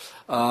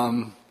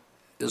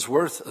 is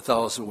worth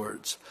 1,000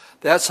 words.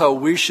 That's how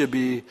we should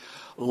be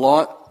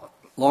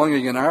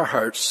longing in our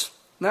hearts,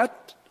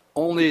 not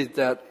only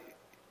that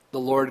the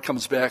Lord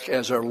comes back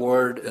as our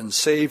Lord and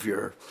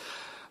Savior,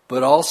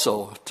 but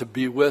also to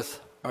be with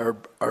our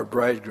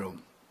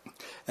bridegroom.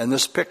 And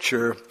this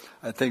picture,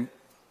 I think,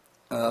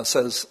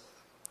 says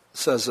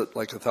it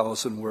like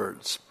 1,000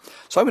 words.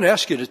 So I'm going to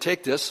ask you to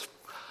take this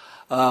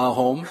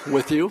home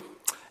with you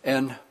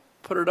and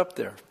put it up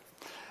there.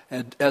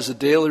 And as a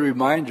daily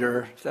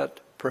reminder that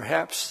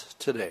perhaps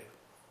today.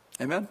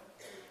 Amen?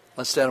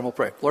 Let's stand and we'll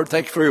pray. Lord,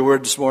 thank you for your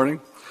word this morning.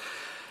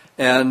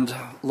 And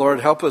Lord,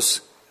 help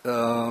us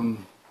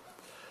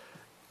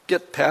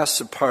get past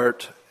the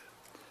part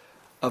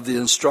of the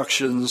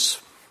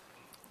instructions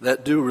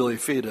that do really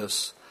feed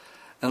us.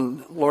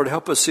 And Lord,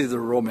 help us see the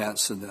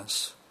romance in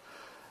this,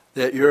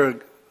 that you're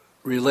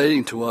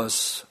relating to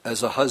us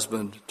as a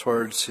husband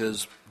towards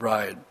his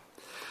bride.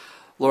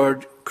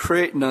 Lord,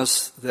 create in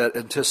us that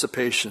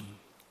anticipation,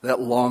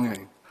 that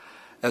longing,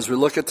 as we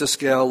look at this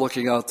gal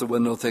looking out the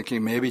window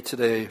thinking, maybe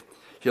today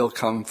he'll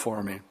come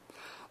for me.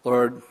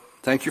 Lord,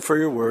 thank you for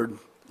your word.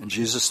 In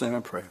Jesus' name I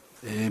pray.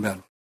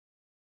 Amen.